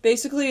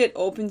 Basically, it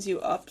opens you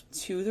up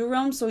to the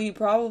realm, so you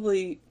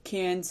probably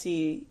can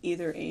see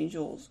either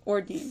angels or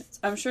demons.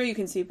 I'm sure you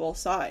can see both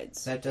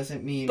sides. That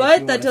doesn't mean...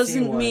 But that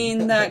doesn't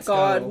mean that Let's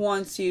God go.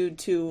 wants you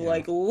to,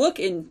 like, look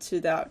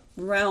into that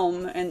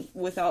realm and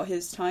without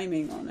his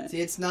timing on it. See,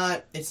 it's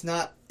not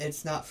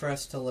for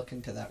us to look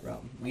into that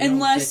realm.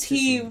 Unless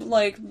he, Unless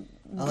like, he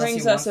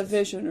brings wants us a us-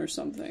 vision or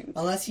something.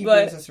 Unless he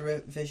But- brings us a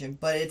vision,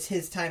 but it's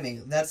his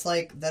timing. That's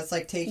like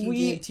taking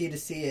DMT to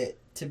see it,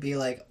 to be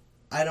like,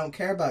 I don't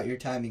care about your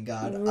timing,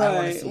 God. I want to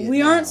Right. see it We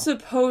now. aren't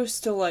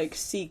supposed to, like,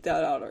 seek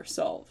that out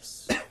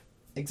ourselves.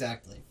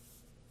 Exactly.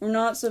 We're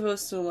not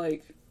supposed to,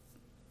 like,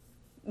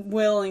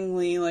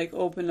 willingly, like,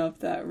 open up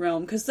that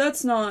realm. Because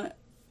that's not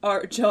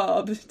our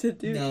job to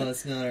do. No,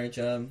 it's not our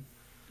job.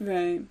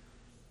 Right.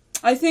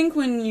 I think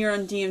when you're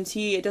on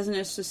DMT, it doesn't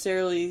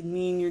necessarily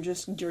mean you're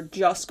just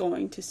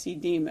going to see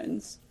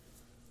demons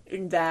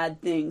and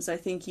bad things. I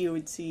think you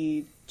would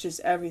see just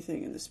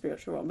everything in the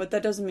spiritual realm, but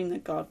that doesn't mean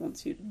that God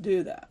wants you to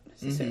do that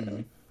necessarily.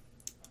 Mm-hmm.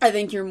 I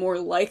think you're more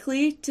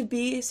likely to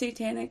be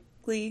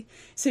satanically.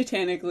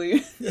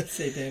 Satanically.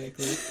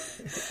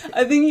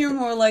 I think you're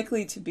more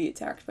likely to be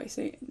attacked by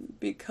Satan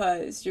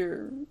because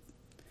you're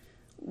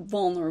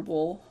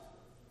vulnerable.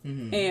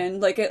 Mm-hmm.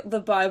 And, like,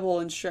 the Bible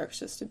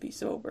instructs us to be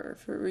sober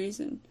for a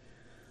reason.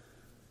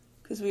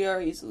 Because we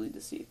are easily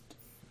deceived.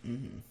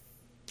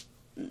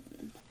 Mm-hmm.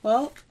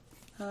 Well,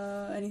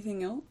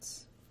 anything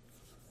else?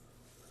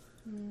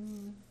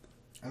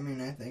 I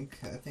mean, I think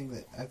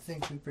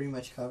we pretty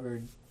much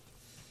covered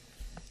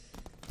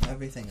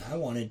everything I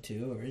wanted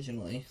to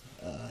originally,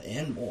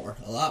 and more,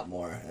 a lot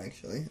more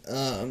actually.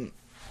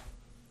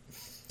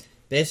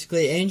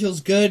 Basically,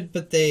 angels good,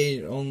 but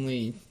they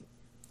only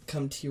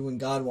come to you when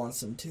God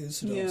wants them to,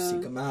 so don't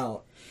seek them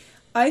out.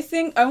 I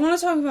want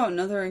to talk about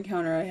another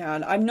encounter I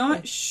had. I'm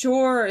not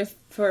sure if,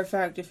 for a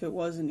fact, if it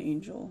was an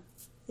angel.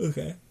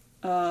 Okay.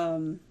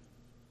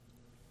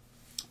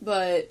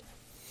 But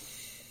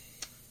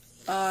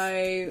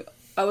I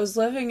was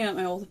living at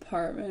my old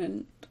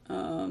apartment,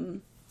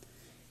 and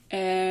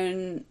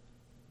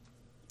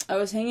I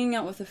was hanging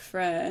out with a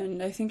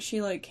friend. I think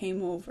she, like,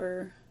 came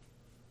over.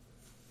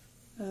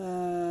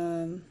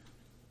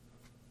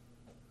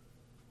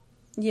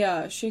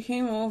 Yeah, she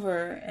came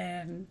over,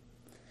 and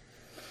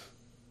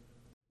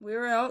we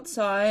were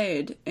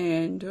outside,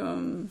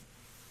 and,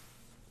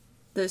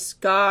 this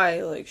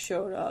guy, like,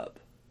 showed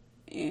up,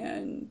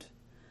 and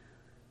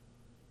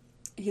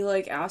he,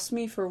 like, asked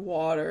me for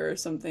water or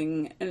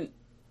something, and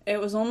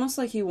it was almost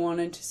like he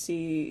wanted to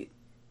see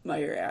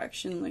my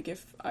reaction, like,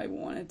 if I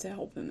wanted to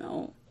help him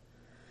out.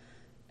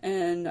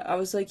 And I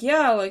was like,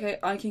 yeah, like,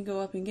 I can go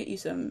up and get you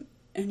some.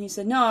 And he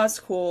said, no, that's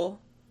cool.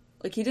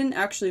 Like, he didn't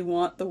actually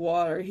want the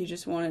water, he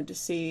just wanted to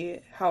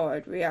see how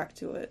I'd react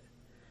to it.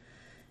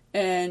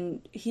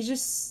 And he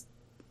just...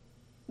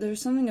 There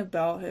was something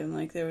about him,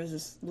 like, there was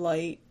this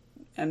light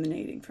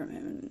emanating from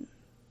him,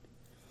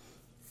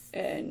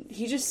 and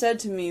he just said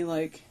to me,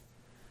 like,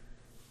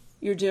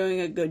 you're doing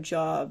a good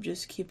job,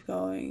 just keep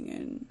going.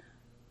 And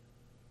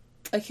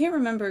I can't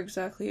remember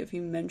exactly if he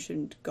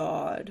mentioned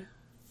God,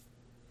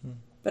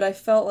 but I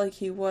felt like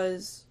he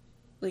was,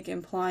 like,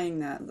 implying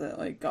that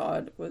like,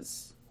 God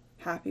was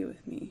happy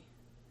with me.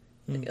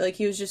 Like,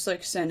 he was just,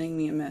 like, sending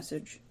me a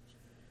message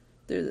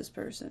through this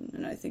person,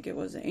 and I think it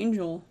was an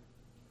angel.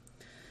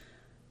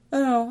 I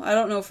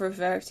don't know for a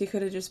fact. He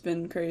could have just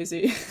been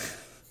crazy.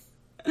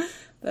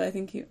 But I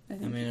think I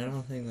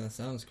don't think that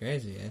sounds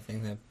crazy. I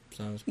think that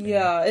sounds pretty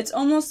yeah, it's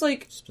almost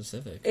like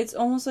specific. It's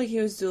almost like he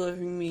was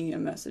delivering me a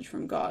message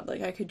from God.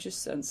 Like, I could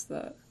just sense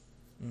that.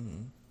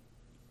 Mm-hmm.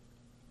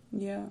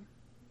 Yeah.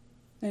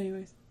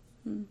 Anyways.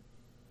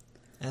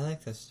 I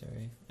like that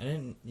story.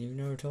 You've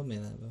never told me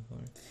that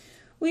before.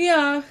 Well,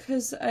 yeah,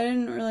 because I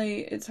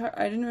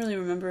didn't really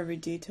remember every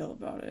detail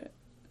about it.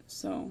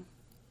 So.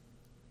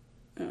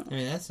 I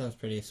mean, that sounds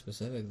pretty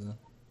specific, though.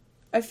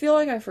 I feel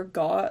like I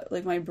forgot.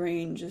 Like, my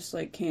brain just,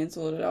 like,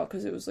 canceled it out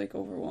because it was, like,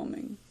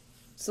 overwhelming.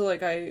 So,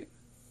 like,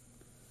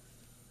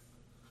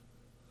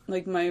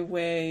 my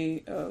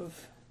way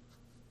of,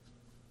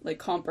 like,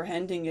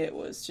 comprehending it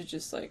was to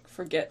just, like,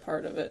 forget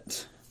part of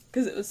it.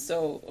 Because it was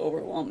so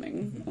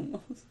overwhelming,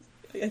 almost.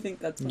 I think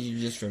that's what... You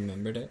just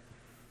remembered it?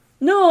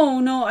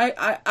 No,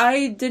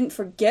 I didn't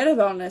forget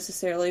about it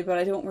necessarily, but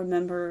I don't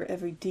remember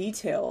every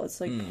detail.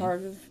 It's, like,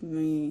 part of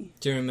me.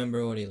 Do you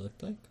remember what he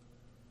looked like?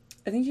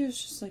 I think he was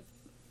just, like...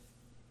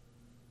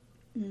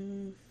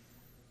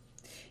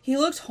 He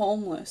looked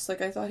homeless. Like,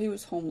 I thought he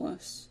was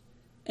homeless.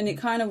 And it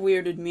kind of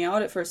weirded me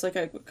out at first. Like,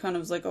 I kind of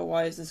was like, oh,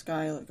 why is this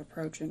guy, like,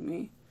 approaching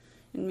me?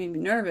 And made me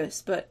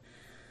nervous. But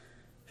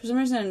for some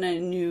reason, I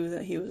knew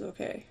that he was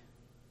okay.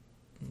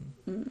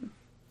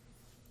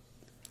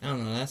 I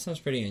don't know. That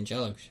sounds pretty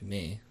angelic to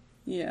me.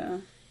 Yeah.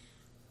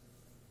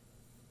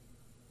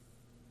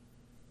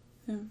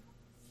 Yeah.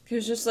 He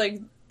was just, like,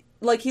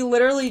 he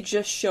literally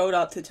just showed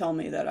up to tell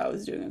me that I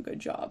was doing a good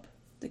job.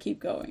 To keep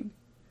going.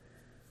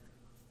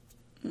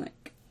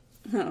 Like,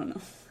 I don't know.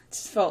 It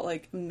just felt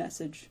like a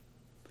message.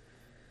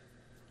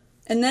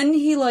 And then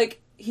he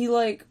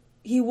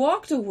he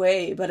walked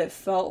away, but it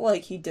felt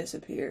like he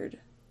disappeared.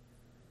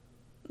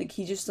 Like,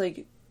 he just,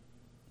 like...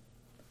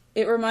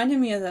 It reminded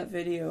me of that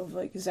video of,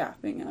 like,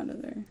 zapping out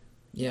of there.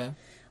 Yeah.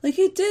 Like,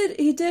 he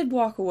did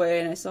walk away,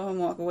 and I saw him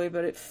walk away,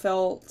 but it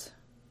felt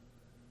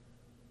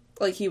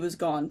like he was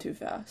gone too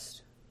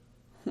fast.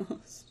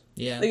 Almost.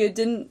 Yeah. Like, it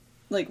didn't,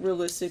 like,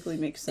 realistically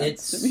make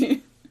sense to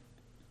me.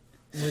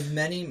 With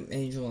many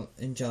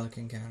angelic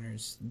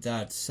encounters,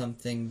 that's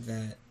something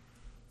that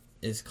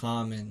is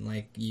common.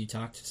 Like, you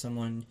talk to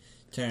someone,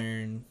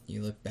 turn,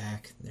 you look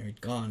back, they're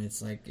gone.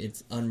 It's like,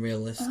 it's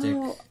unrealistic.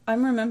 Oh,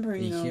 I'm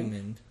remembering, be though.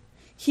 human.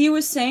 He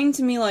was saying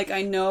to me, like,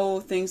 I know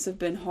things have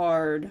been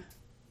hard,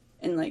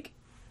 and, like,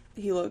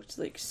 he looked,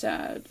 like,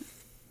 sad.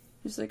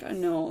 He's like, I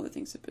know that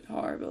things have been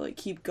hard, but, like,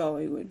 keep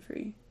going,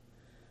 Winfrey.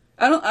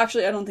 I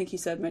don't think he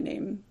said my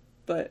name,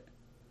 but...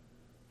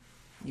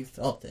 You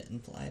felt it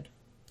implied.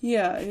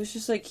 Yeah, it was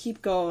just, like,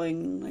 keep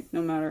going, like,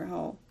 no matter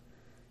how...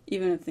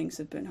 Even if things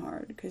have been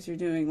hard, because you're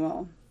doing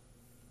well.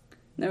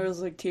 And there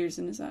was, like, tears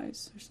in his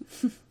eyes or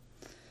something.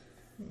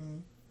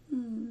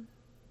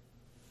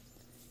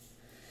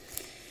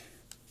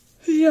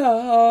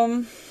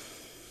 Yeah,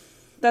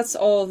 that's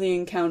all the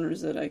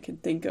encounters that I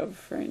could think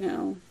of right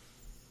now.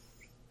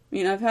 I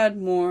mean, I've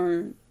had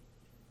more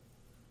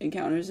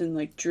encounters in,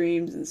 like,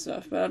 dreams and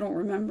stuff, but I don't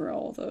remember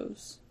all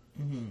those.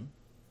 Mm-hmm.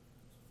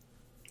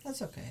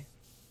 That's okay.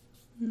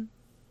 Mm-hmm.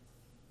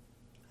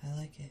 I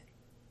like it.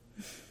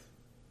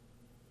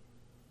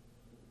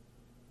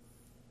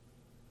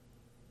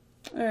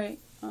 Alright,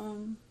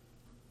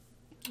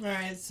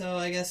 Alright, so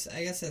I guess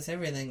that's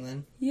everything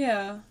then.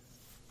 yeah.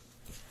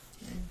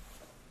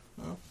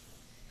 Well,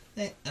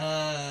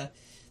 that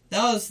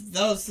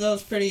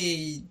was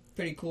pretty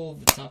cool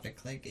of a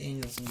topic, like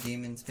angels and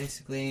demons.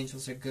 Basically,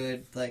 angels are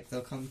good, like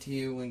they'll come to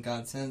you when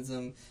God sends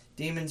them.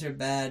 Demons are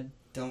bad.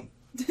 Don't.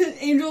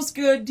 Angel's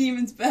good,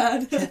 demons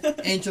bad.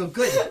 Angel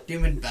good,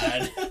 demon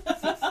bad.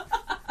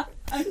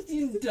 I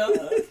mean,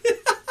 duh.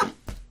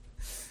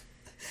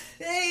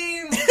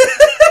 Hey,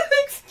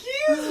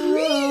 excuse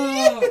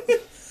me.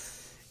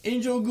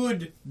 Angel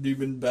good,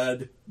 demon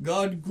bad.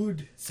 God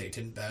good,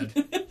 Satan bad.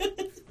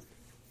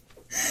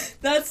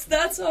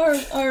 That's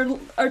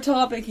our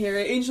topic here.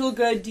 Angel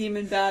good,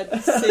 demon bad.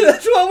 That's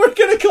what we're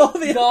gonna call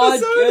the God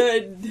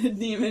episode. good,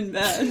 demon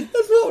bad.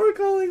 That's what we're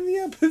calling the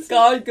episode.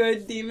 God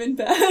good, demon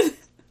bad.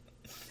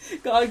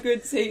 God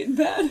good, Satan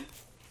bad.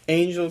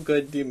 Angel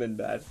good, demon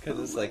bad, because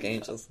it's like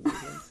angels and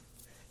demons.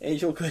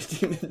 Angel good,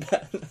 demon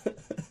bad.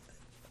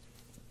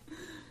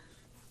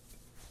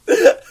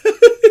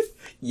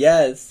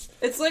 Yes.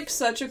 It's like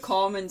such a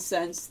common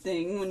sense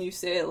thing when you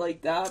say it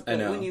like that, but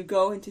when you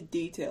go into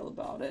detail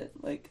about it,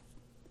 like,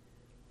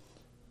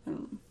 I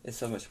don't know. It's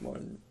so much more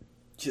than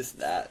just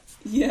that.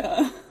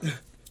 Yeah.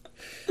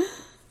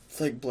 It's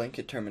like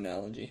blanket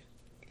terminology.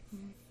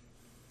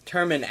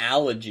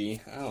 Terminology.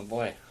 Oh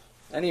boy.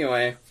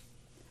 Anyway.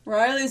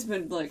 Riley's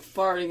been, like,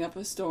 farting up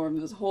a storm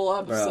this whole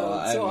episode,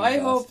 Bro, so I'm I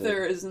hope exhausted.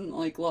 there isn't,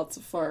 like, lots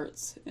of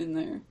farts in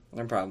there.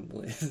 There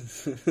probably.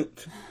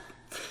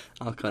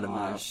 I'll cut him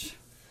out. Gosh.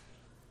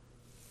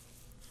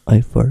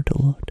 I fart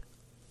a lot.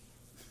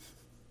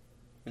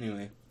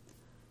 Anyway.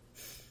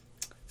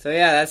 So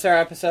yeah, that's our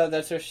episode,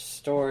 that's our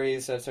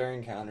stories, that's our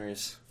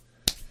encounters.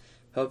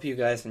 Hope you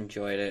guys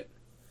enjoyed it.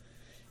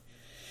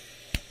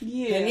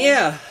 Yeah. And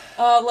yeah.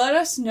 Let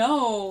us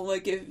know,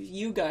 like, if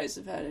you guys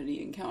have had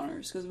any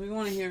encounters, because we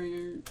want to hear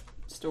your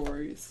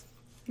stories.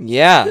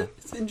 Yeah.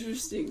 It's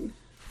interesting.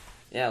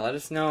 Yeah, let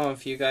us know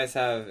if you guys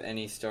have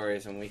any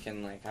stories, and we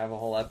can, like, have a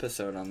whole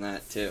episode on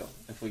that, too,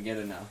 if we get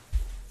enough.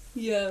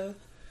 Yeah.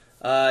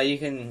 You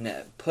can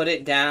put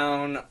it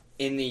down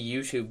in the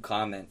YouTube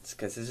comments,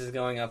 because this is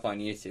going up on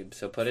YouTube,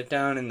 so put it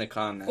down in the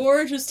comments.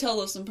 Or just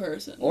tell us in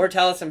person. Or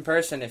tell us in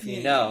person if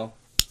you know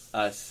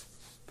us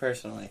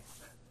personally.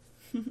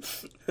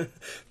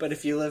 But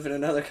if you live in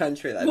another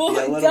country, that'd be a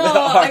little bit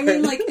hard. I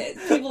mean, like,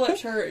 people at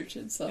church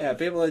and stuff. Yeah,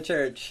 people at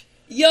church.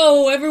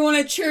 Yo, everyone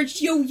at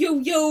church.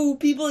 Yo,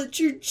 people at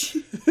church.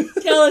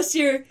 Tell us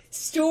your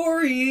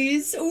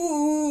stories.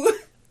 Ooh.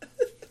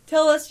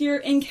 Tell us your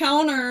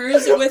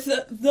encounters with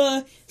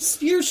the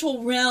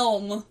spiritual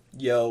realm.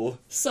 Yo.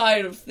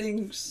 Side of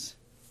things.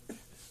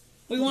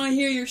 We want to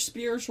hear your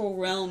spiritual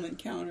realm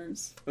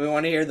encounters. We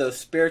want to hear those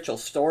spiritual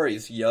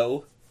stories,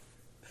 yo.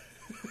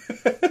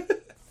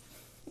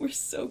 We're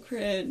so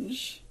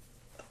cringe.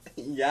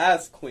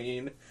 Yes,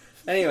 queen.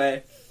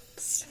 Anyway.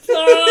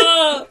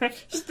 Stop!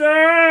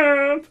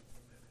 Stop!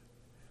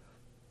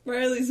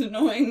 Riley's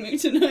annoying me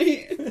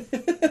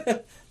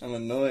tonight. I'm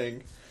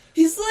annoying.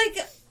 He's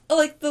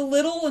like the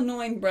little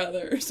annoying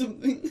brother or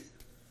something.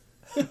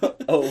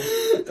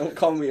 Oh, don't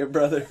call me your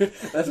brother.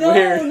 That's No,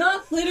 weird.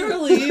 not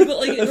literally, but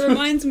like it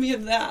reminds me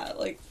of that.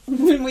 Like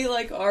when we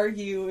like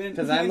argue and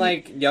Because I'm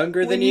like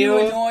younger when than you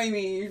you. annoy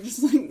me, you're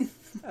just like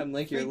I'm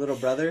like your little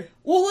brother.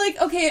 well, like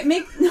okay,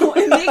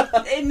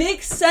 it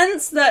makes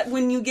sense that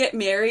when you get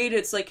married,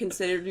 it's like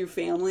considered your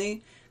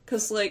family.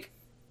 Because like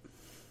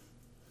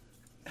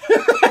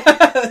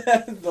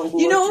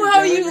you know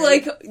how you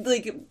like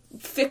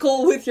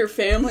fickle with your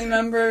family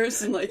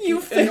members and like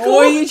You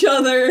annoy each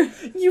other.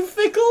 You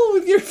fickle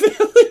with your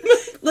family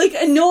members. Like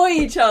annoy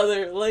each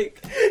other.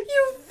 Like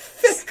You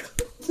fickle.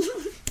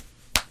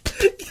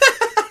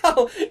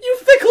 You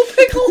fickle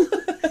pickle.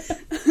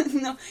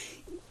 no,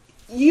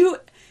 you.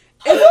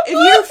 If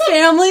you're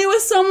family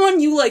with someone,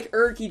 you like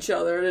irk each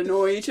other and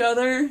annoy each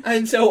other,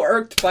 I'm so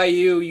irked by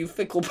you, you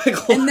fickle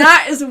pickle. and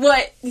that is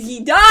what he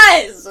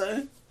does.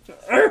 You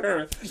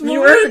irk.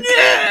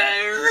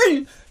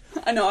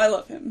 I know, I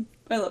love him,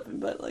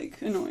 but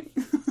like annoying.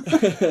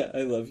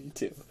 I love you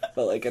too,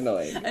 but like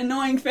annoying.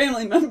 Annoying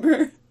family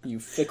member.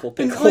 You fickle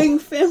pickle. Annoying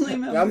family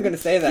member. I'm gonna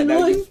say that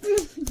annoying, now.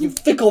 You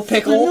fickle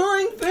pickle.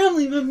 Annoying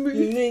family member.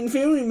 Annoying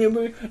family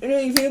member.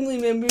 Annoying family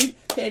member.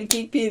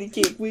 Pancake,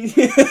 pancake.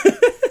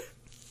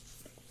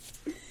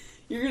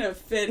 You're gonna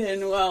fit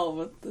in well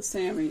with the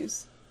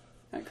Sammys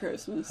at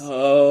Christmas.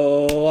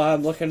 Oh,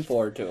 I'm looking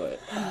forward to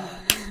it.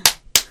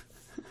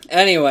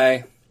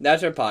 Anyway,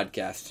 that's our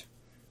podcast.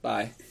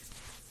 Bye.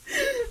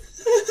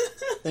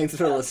 Thanks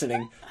for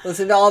listening.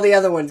 Listen to all the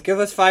other ones. Give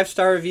us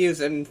 5-star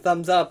reviews and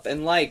thumbs up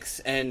and likes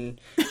and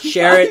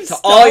share it to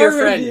all your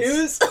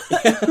friends.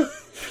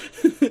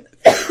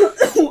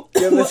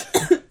 Give us...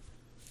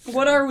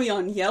 What are we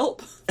on,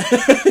 Yelp?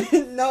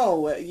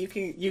 No, you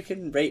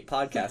can rate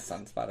podcasts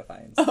on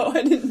Spotify and stuff. Oh,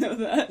 I didn't know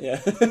that.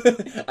 Yeah.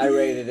 I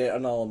rated it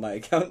on all of my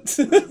accounts.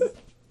 All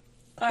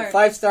right.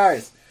 5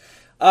 stars.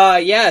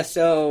 Yeah,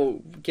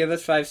 so give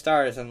us 5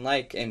 stars and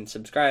like and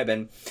subscribe.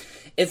 And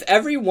if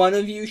every one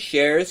of you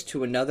shares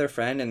to another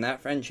friend and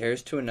that friend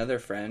shares to another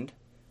friend,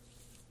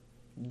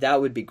 that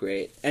would be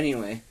great.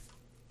 Anyway,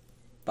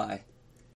 bye.